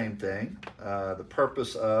us the same thing. One of the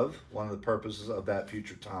purposes of that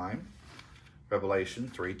future time.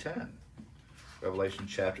 Revelation 3:10. Revelation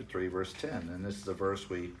chapter 3, verse 10. And this is the verse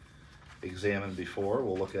we examined before.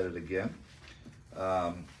 We'll look at it again.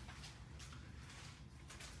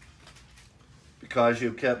 Because you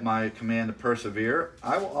have kept my command to persevere,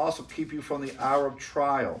 I will also keep you from the hour of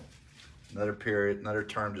trial. Another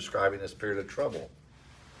term describing this period of trouble.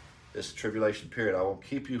 This tribulation period. I will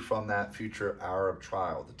keep you from that future hour of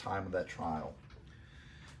trial, the time of that trial,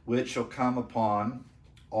 which shall come upon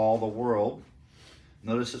all the world.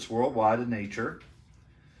 Notice it's worldwide in nature.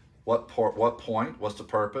 What point? What's the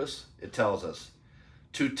purpose? It tells us.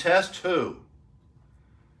 To test who?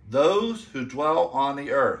 Those who dwell on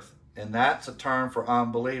the earth. And that's a term for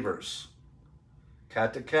unbelievers.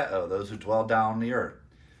 Katekeo, those who dwell down on the earth.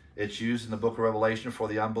 It's used in the book of Revelation for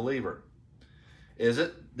the unbeliever. Is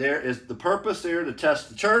the purpose there to test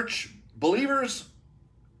the church, believers?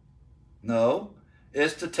 No,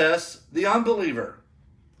 it's to test the unbeliever.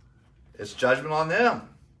 It's judgment on them.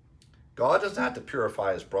 God doesn't have to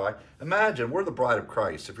purify his bride. Imagine, we're the bride of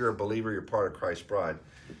Christ. If you're a believer, you're part of Christ's bride.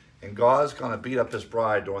 And God's going to beat up his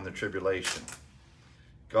bride during the tribulation.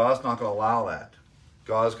 God's not going to allow that.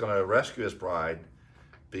 God's going to rescue his bride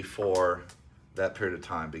before that period of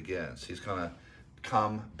time begins. He's going to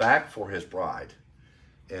come back for his bride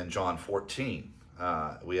in John 14.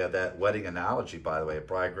 We have that wedding analogy, by the way, a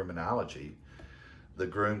bridegroom analogy. The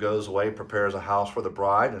groom goes away, prepares a house for the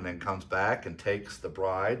bride, and then comes back and takes the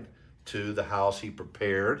bride to the house he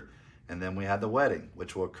prepared. And then we have the wedding,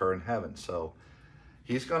 which will occur in heaven. So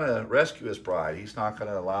he's going to rescue his bride. He's not going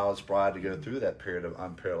to allow his bride to go through that period of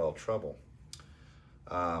unparalleled trouble.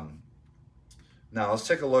 Now, let's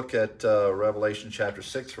take a look at Revelation chapter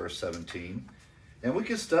 6, verse 17. And we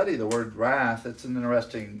can study the word wrath. It's an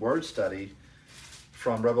interesting word study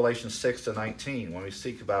from Revelation 6 to 19. When we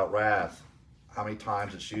speak about wrath, how many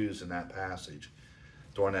times it's used in that passage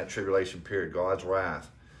during that tribulation period, God's wrath.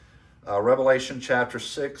 Revelation chapter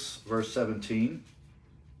 6, verse 17.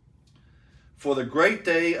 For the great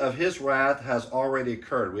day of his wrath has already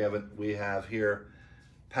occurred. We have here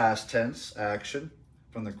past tense action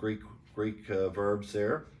from the Greek verbs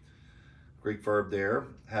there. Greek verb there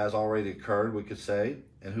has already occurred, we could say,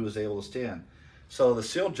 and who is able to stand. So the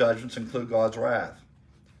sealed judgments include God's wrath.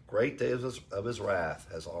 Great day of his wrath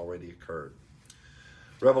has already occurred.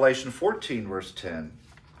 Revelation 14, verse 10.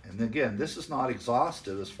 And again, this is not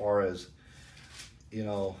exhaustive as far as,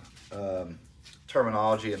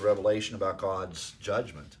 terminology in Revelation about God's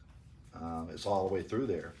judgment. It's all the way through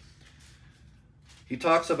there. He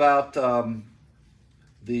talks about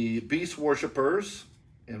the beast worshippers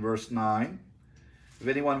in verse 9. If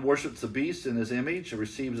anyone worships the beast in his image and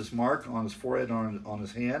receives his mark on his forehead or on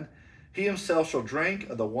his hand, he himself shall drink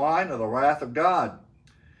of the wine of the wrath of God,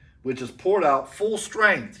 which is poured out full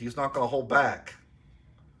strength. He's not going to hold back.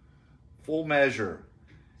 Full measure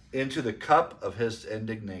into the cup of his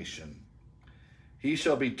indignation. He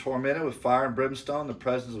shall be tormented with fire and brimstone, the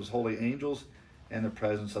presence of his holy angels, and the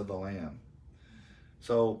presence of the Lamb.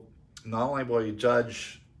 So not only will you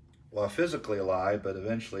judge while physically alive, but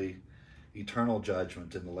eventually eternal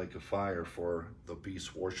judgment in the lake of fire for the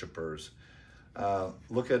beast worshippers.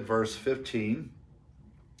 Look at verse 15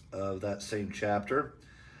 of that same chapter.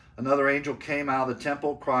 Another angel came out of the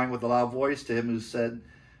temple, crying with a loud voice to him who sat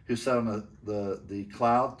on the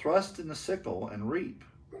cloud, thrust in the sickle and reap.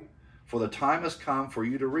 For the time has come for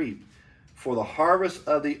you to reap, for the harvest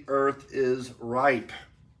of the earth is ripe.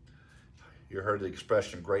 You heard the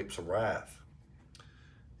expression grapes of wrath.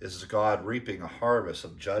 This is God reaping a harvest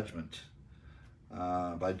of judgment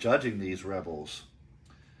by judging these rebels.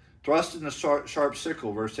 Thrust in the sharp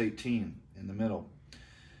sickle, verse 18, in the middle.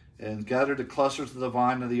 And gather the clusters of the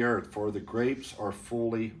vine of the earth, for the grapes are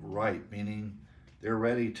fully ripe, meaning they're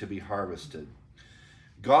ready to be harvested.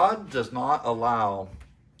 God allows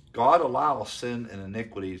sin and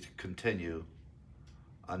iniquity to continue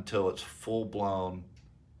until it's full-blown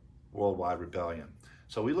worldwide rebellion.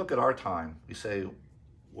 So we look at our time, we say,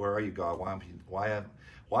 where are you, God?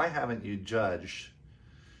 Why haven't you judged,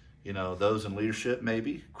 those in leadership,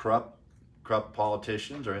 maybe corrupt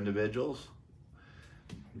politicians or individuals?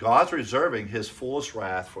 God's reserving his fullest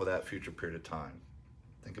wrath for that future period of time.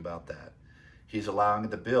 Think about that. He's allowing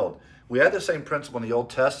it to build. We had the same principle in the Old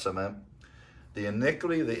Testament. The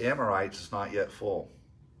iniquity of the Amorites is not yet full.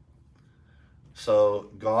 So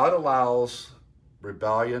God allows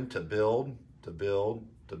rebellion to build,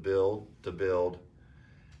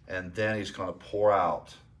 and then he's going to pour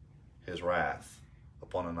out his wrath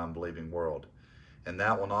upon an unbelieving world. And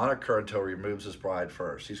that will not occur until he removes his bride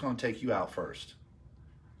first. He's going to take you out first.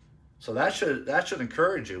 So that should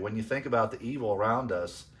encourage you when you think about the evil around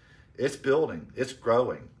us. It's building, it's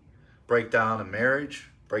growing. Breakdown in marriage,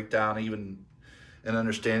 breakdown even in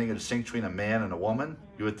understanding of the distinction between a man and a woman.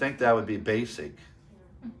 You would think that would be basic.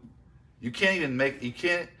 You can't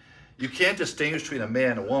distinguish between a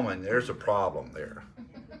man and a woman. There's a problem there.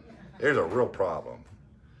 There's a real problem.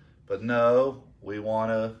 But no, we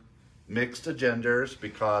want to mix the genders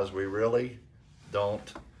because we really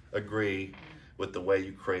don't agree with the way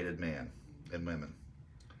you created man and women.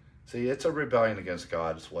 See, it's a rebellion against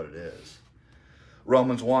God is what it is.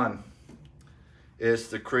 Romans 1 is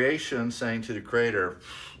the creation saying to the Creator,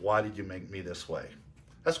 why did you make me this way?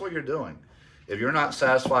 That's what you're doing. If you're not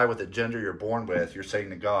satisfied with the gender you're born with, you're saying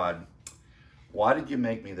to God, why did you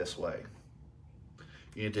make me this way?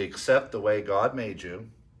 You need to accept the way God made you.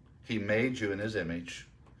 He made you in his image,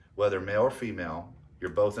 whether male or female.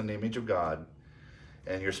 You're both in the image of God,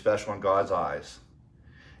 and you're special in God's eyes.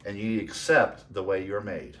 And you need to accept the way you're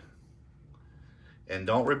made. And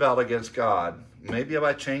don't rebel against God. Maybe if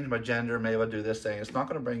I change my gender, maybe if I do this thing, it's not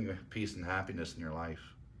going to bring you peace and happiness in your life.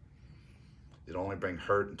 It'll only bring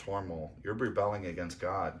hurt and turmoil. You're rebelling against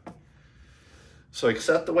God. So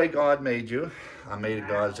accept the way God made you. I'm made in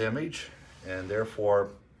God's image, and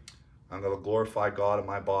therefore I'm going to glorify God in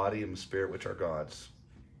my body and my spirit, which are God's.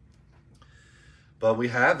 But we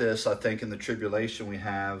have this, I think, in the tribulation, we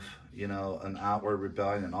have, an outward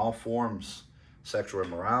rebellion in all forms, sexual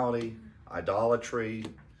immorality, idolatry.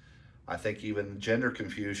 I think even gender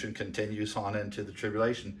confusion continues on into the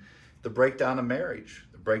tribulation. The breakdown of marriage.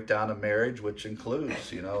 The breakdown of marriage, which includes,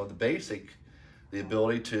 the basic, the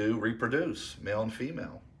ability to reproduce, male and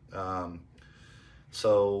female.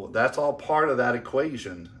 So that's all part of that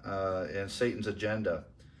equation in Satan's agenda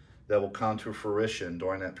that will come to fruition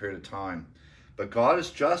during that period of time. But God is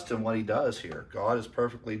just in what he does here. God is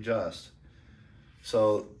perfectly just.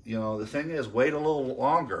 So, the thing is, wait a little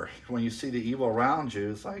longer. When you see the evil around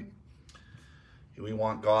you, it's like, we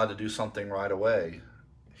want God to do something right away.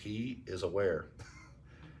 He is aware.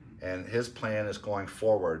 And his plan is going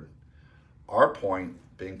forward. Our point,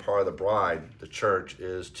 being part of the bride, the church,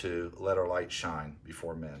 is to let our light shine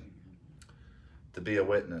before men. To be a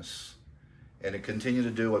witness. And to continue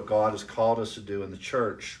to do what God has called us to do in the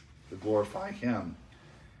church, to glorify him.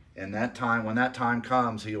 And that time, when that time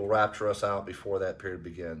comes, he will rapture us out before that period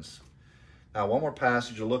begins. Now, one more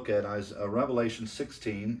passage to look at is Revelation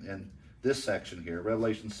 16, and this section here,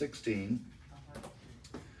 Revelation 16.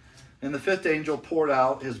 And the fifth angel poured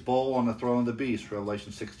out his bowl on the throne of the beast,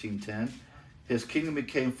 Revelation 16:10. His kingdom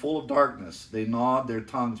became full of darkness. They gnawed their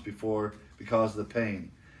tongues because of the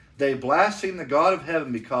pain. They blasphemed the God of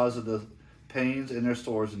heaven because of the pains in their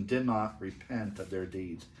sores and did not repent of their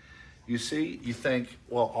deeds. You see, you think,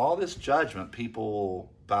 well, all this judgment, people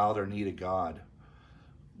will bow their knee to God.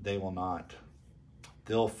 They will not.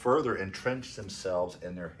 They'll further entrench themselves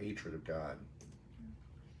in their hatred of God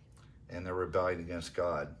and their rebellion against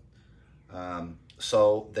God.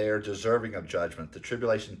 So they are deserving of judgment. The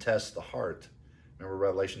tribulation tests the heart. Remember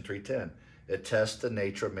Revelation 3:10. It tests the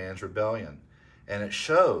nature of man's rebellion. And it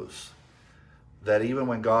shows that even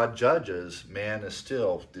when God judges, man is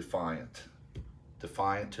still defiant.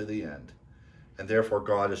 Defiant to the end. And therefore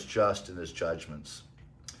God is just in his judgments.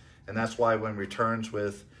 And that's why when he returns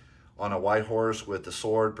on a white horse with the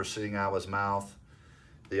sword proceeding out of his mouth,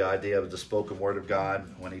 the idea of the spoken word of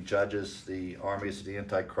God, when he judges the armies of the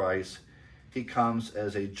Antichrist, he comes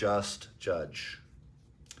as a just judge,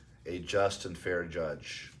 a just and fair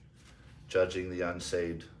judge, judging the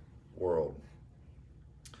unsaved world.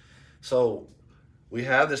 So we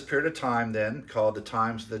have this period of time then called the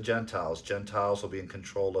times of the Gentiles. Gentiles will be in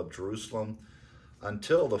control of Jerusalem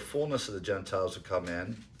until the fullness of the Gentiles will come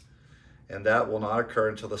in, and that will not occur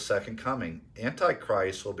until the second coming.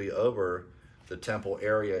 Antichrist will be over the temple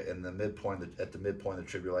area in the midpoint, at the midpoint of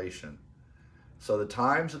the tribulation. So the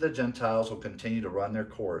times of the Gentiles will continue to run their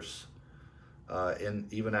course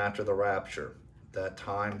even after the rapture, that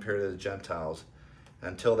time period of the Gentiles,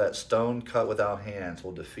 until that stone cut without hands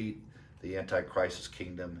will defeat the Antichrist's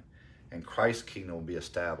kingdom, and Christ's kingdom will be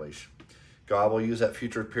established. God will use that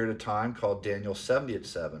future period of time called Daniel's 70th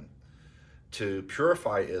 7 to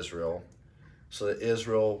purify Israel so that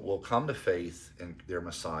Israel will come to faith in their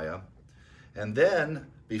Messiah. And then,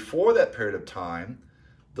 before that period of time,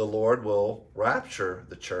 the Lord will rapture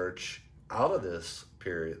the church out of this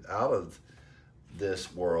period, out of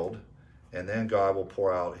this world, and then God will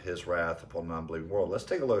pour out his wrath upon the unbelieving world. Let's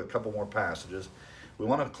take a look at a couple more passages. We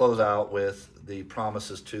want to close out with the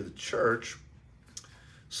promises to the church.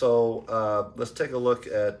 So let's take a look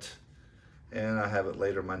at, and I have it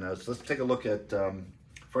later in my notes, let's take a look at 1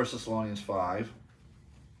 Thessalonians 5.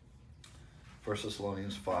 1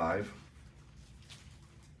 Thessalonians 5.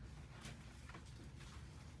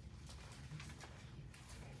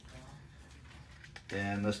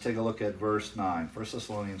 And let's take a look at verse 9. 1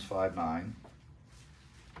 Thessalonians 5:9.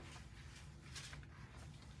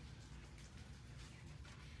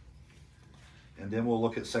 And then we'll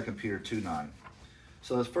look at 2 Peter 2:9.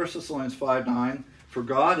 So that's 1 Thessalonians 5:9. For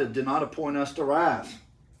God did not appoint us to wrath.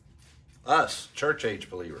 Us, church age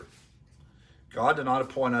believer. God did not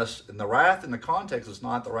appoint us, and the wrath in the context is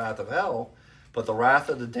not the wrath of hell, but the wrath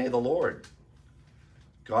of the day of the Lord.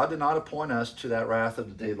 God did not appoint us to that wrath of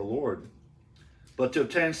the day of the Lord, but to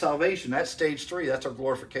obtain salvation. That's stage 3. That's our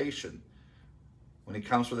glorification. When he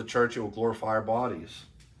comes for the church, he will glorify our bodies.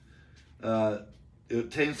 To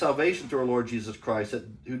obtain salvation through our Lord Jesus Christ,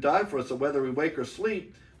 who died for us, that whether we wake or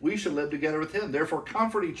sleep, we should live together with him. Therefore,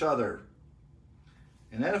 comfort each other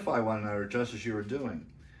and edify one another, just as you are doing.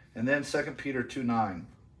 And then 2 Peter 2:9.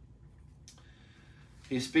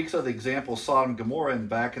 He speaks of the example of Sodom and Gomorrah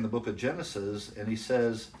back in the book of Genesis, and he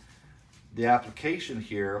says, the application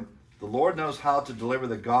here, the Lord knows how to deliver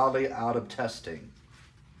the godly out of testing.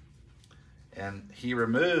 And he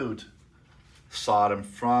removed Sodom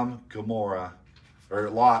from Gomorrah, or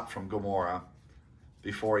Lot from Gomorrah,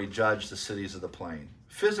 before he judged the cities of the plain.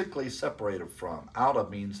 Physically separated from. Out of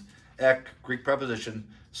means ek, Greek preposition,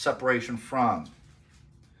 separation from.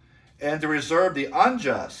 And to reserve the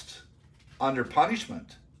unjust under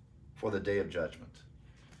punishment for the day of judgment.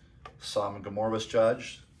 Sodom and Gomorrah was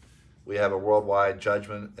judged. We have a worldwide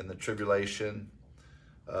judgment in the tribulation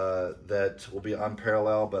that will be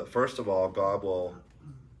unparalleled. But first of all, God will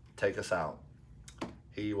take us out.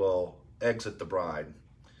 He will exit the bride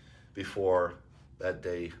before that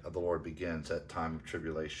day of the Lord begins, that time of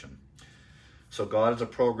tribulation. So God is a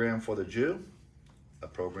program for the Jew, a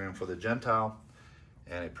program for the Gentile,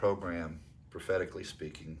 and a program, prophetically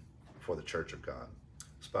speaking, for the church of God.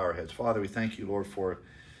 Let's bow our heads. Father, we thank you, Lord, for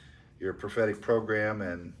your prophetic program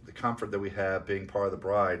and the comfort that we have being part of the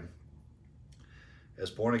bride. As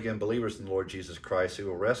born-again believers in the Lord Jesus Christ, who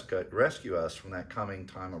will rescue us from that coming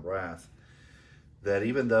time of wrath. That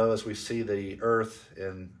even though, as we see the earth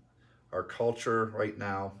in our culture right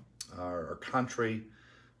now, our country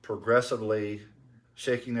progressively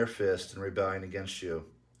shaking their fist and rebelling against you,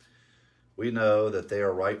 we know that they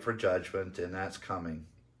are ripe for judgment, and that's coming.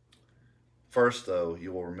 First, though,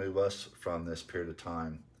 you will remove us from this period of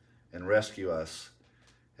time and rescue us,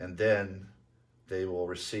 and then they will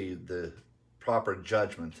receive the proper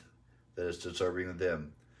judgment that is deserving of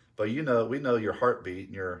them. But we know your heartbeat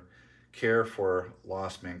and your care for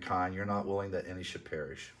lost mankind. You're not willing that any should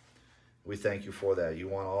perish. We thank you for that. You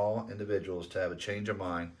want all individuals to have a change of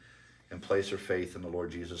mind and place their faith in the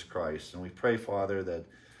Lord Jesus Christ. And we pray, Father, that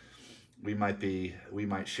we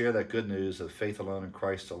might share that good news of faith alone in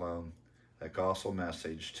Christ alone, that gospel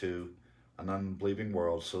message to an unbelieving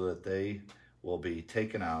world, so that they will be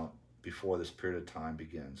taken out before this period of time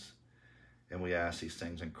begins. And we ask these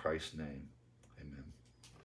things in Christ's name. Amen.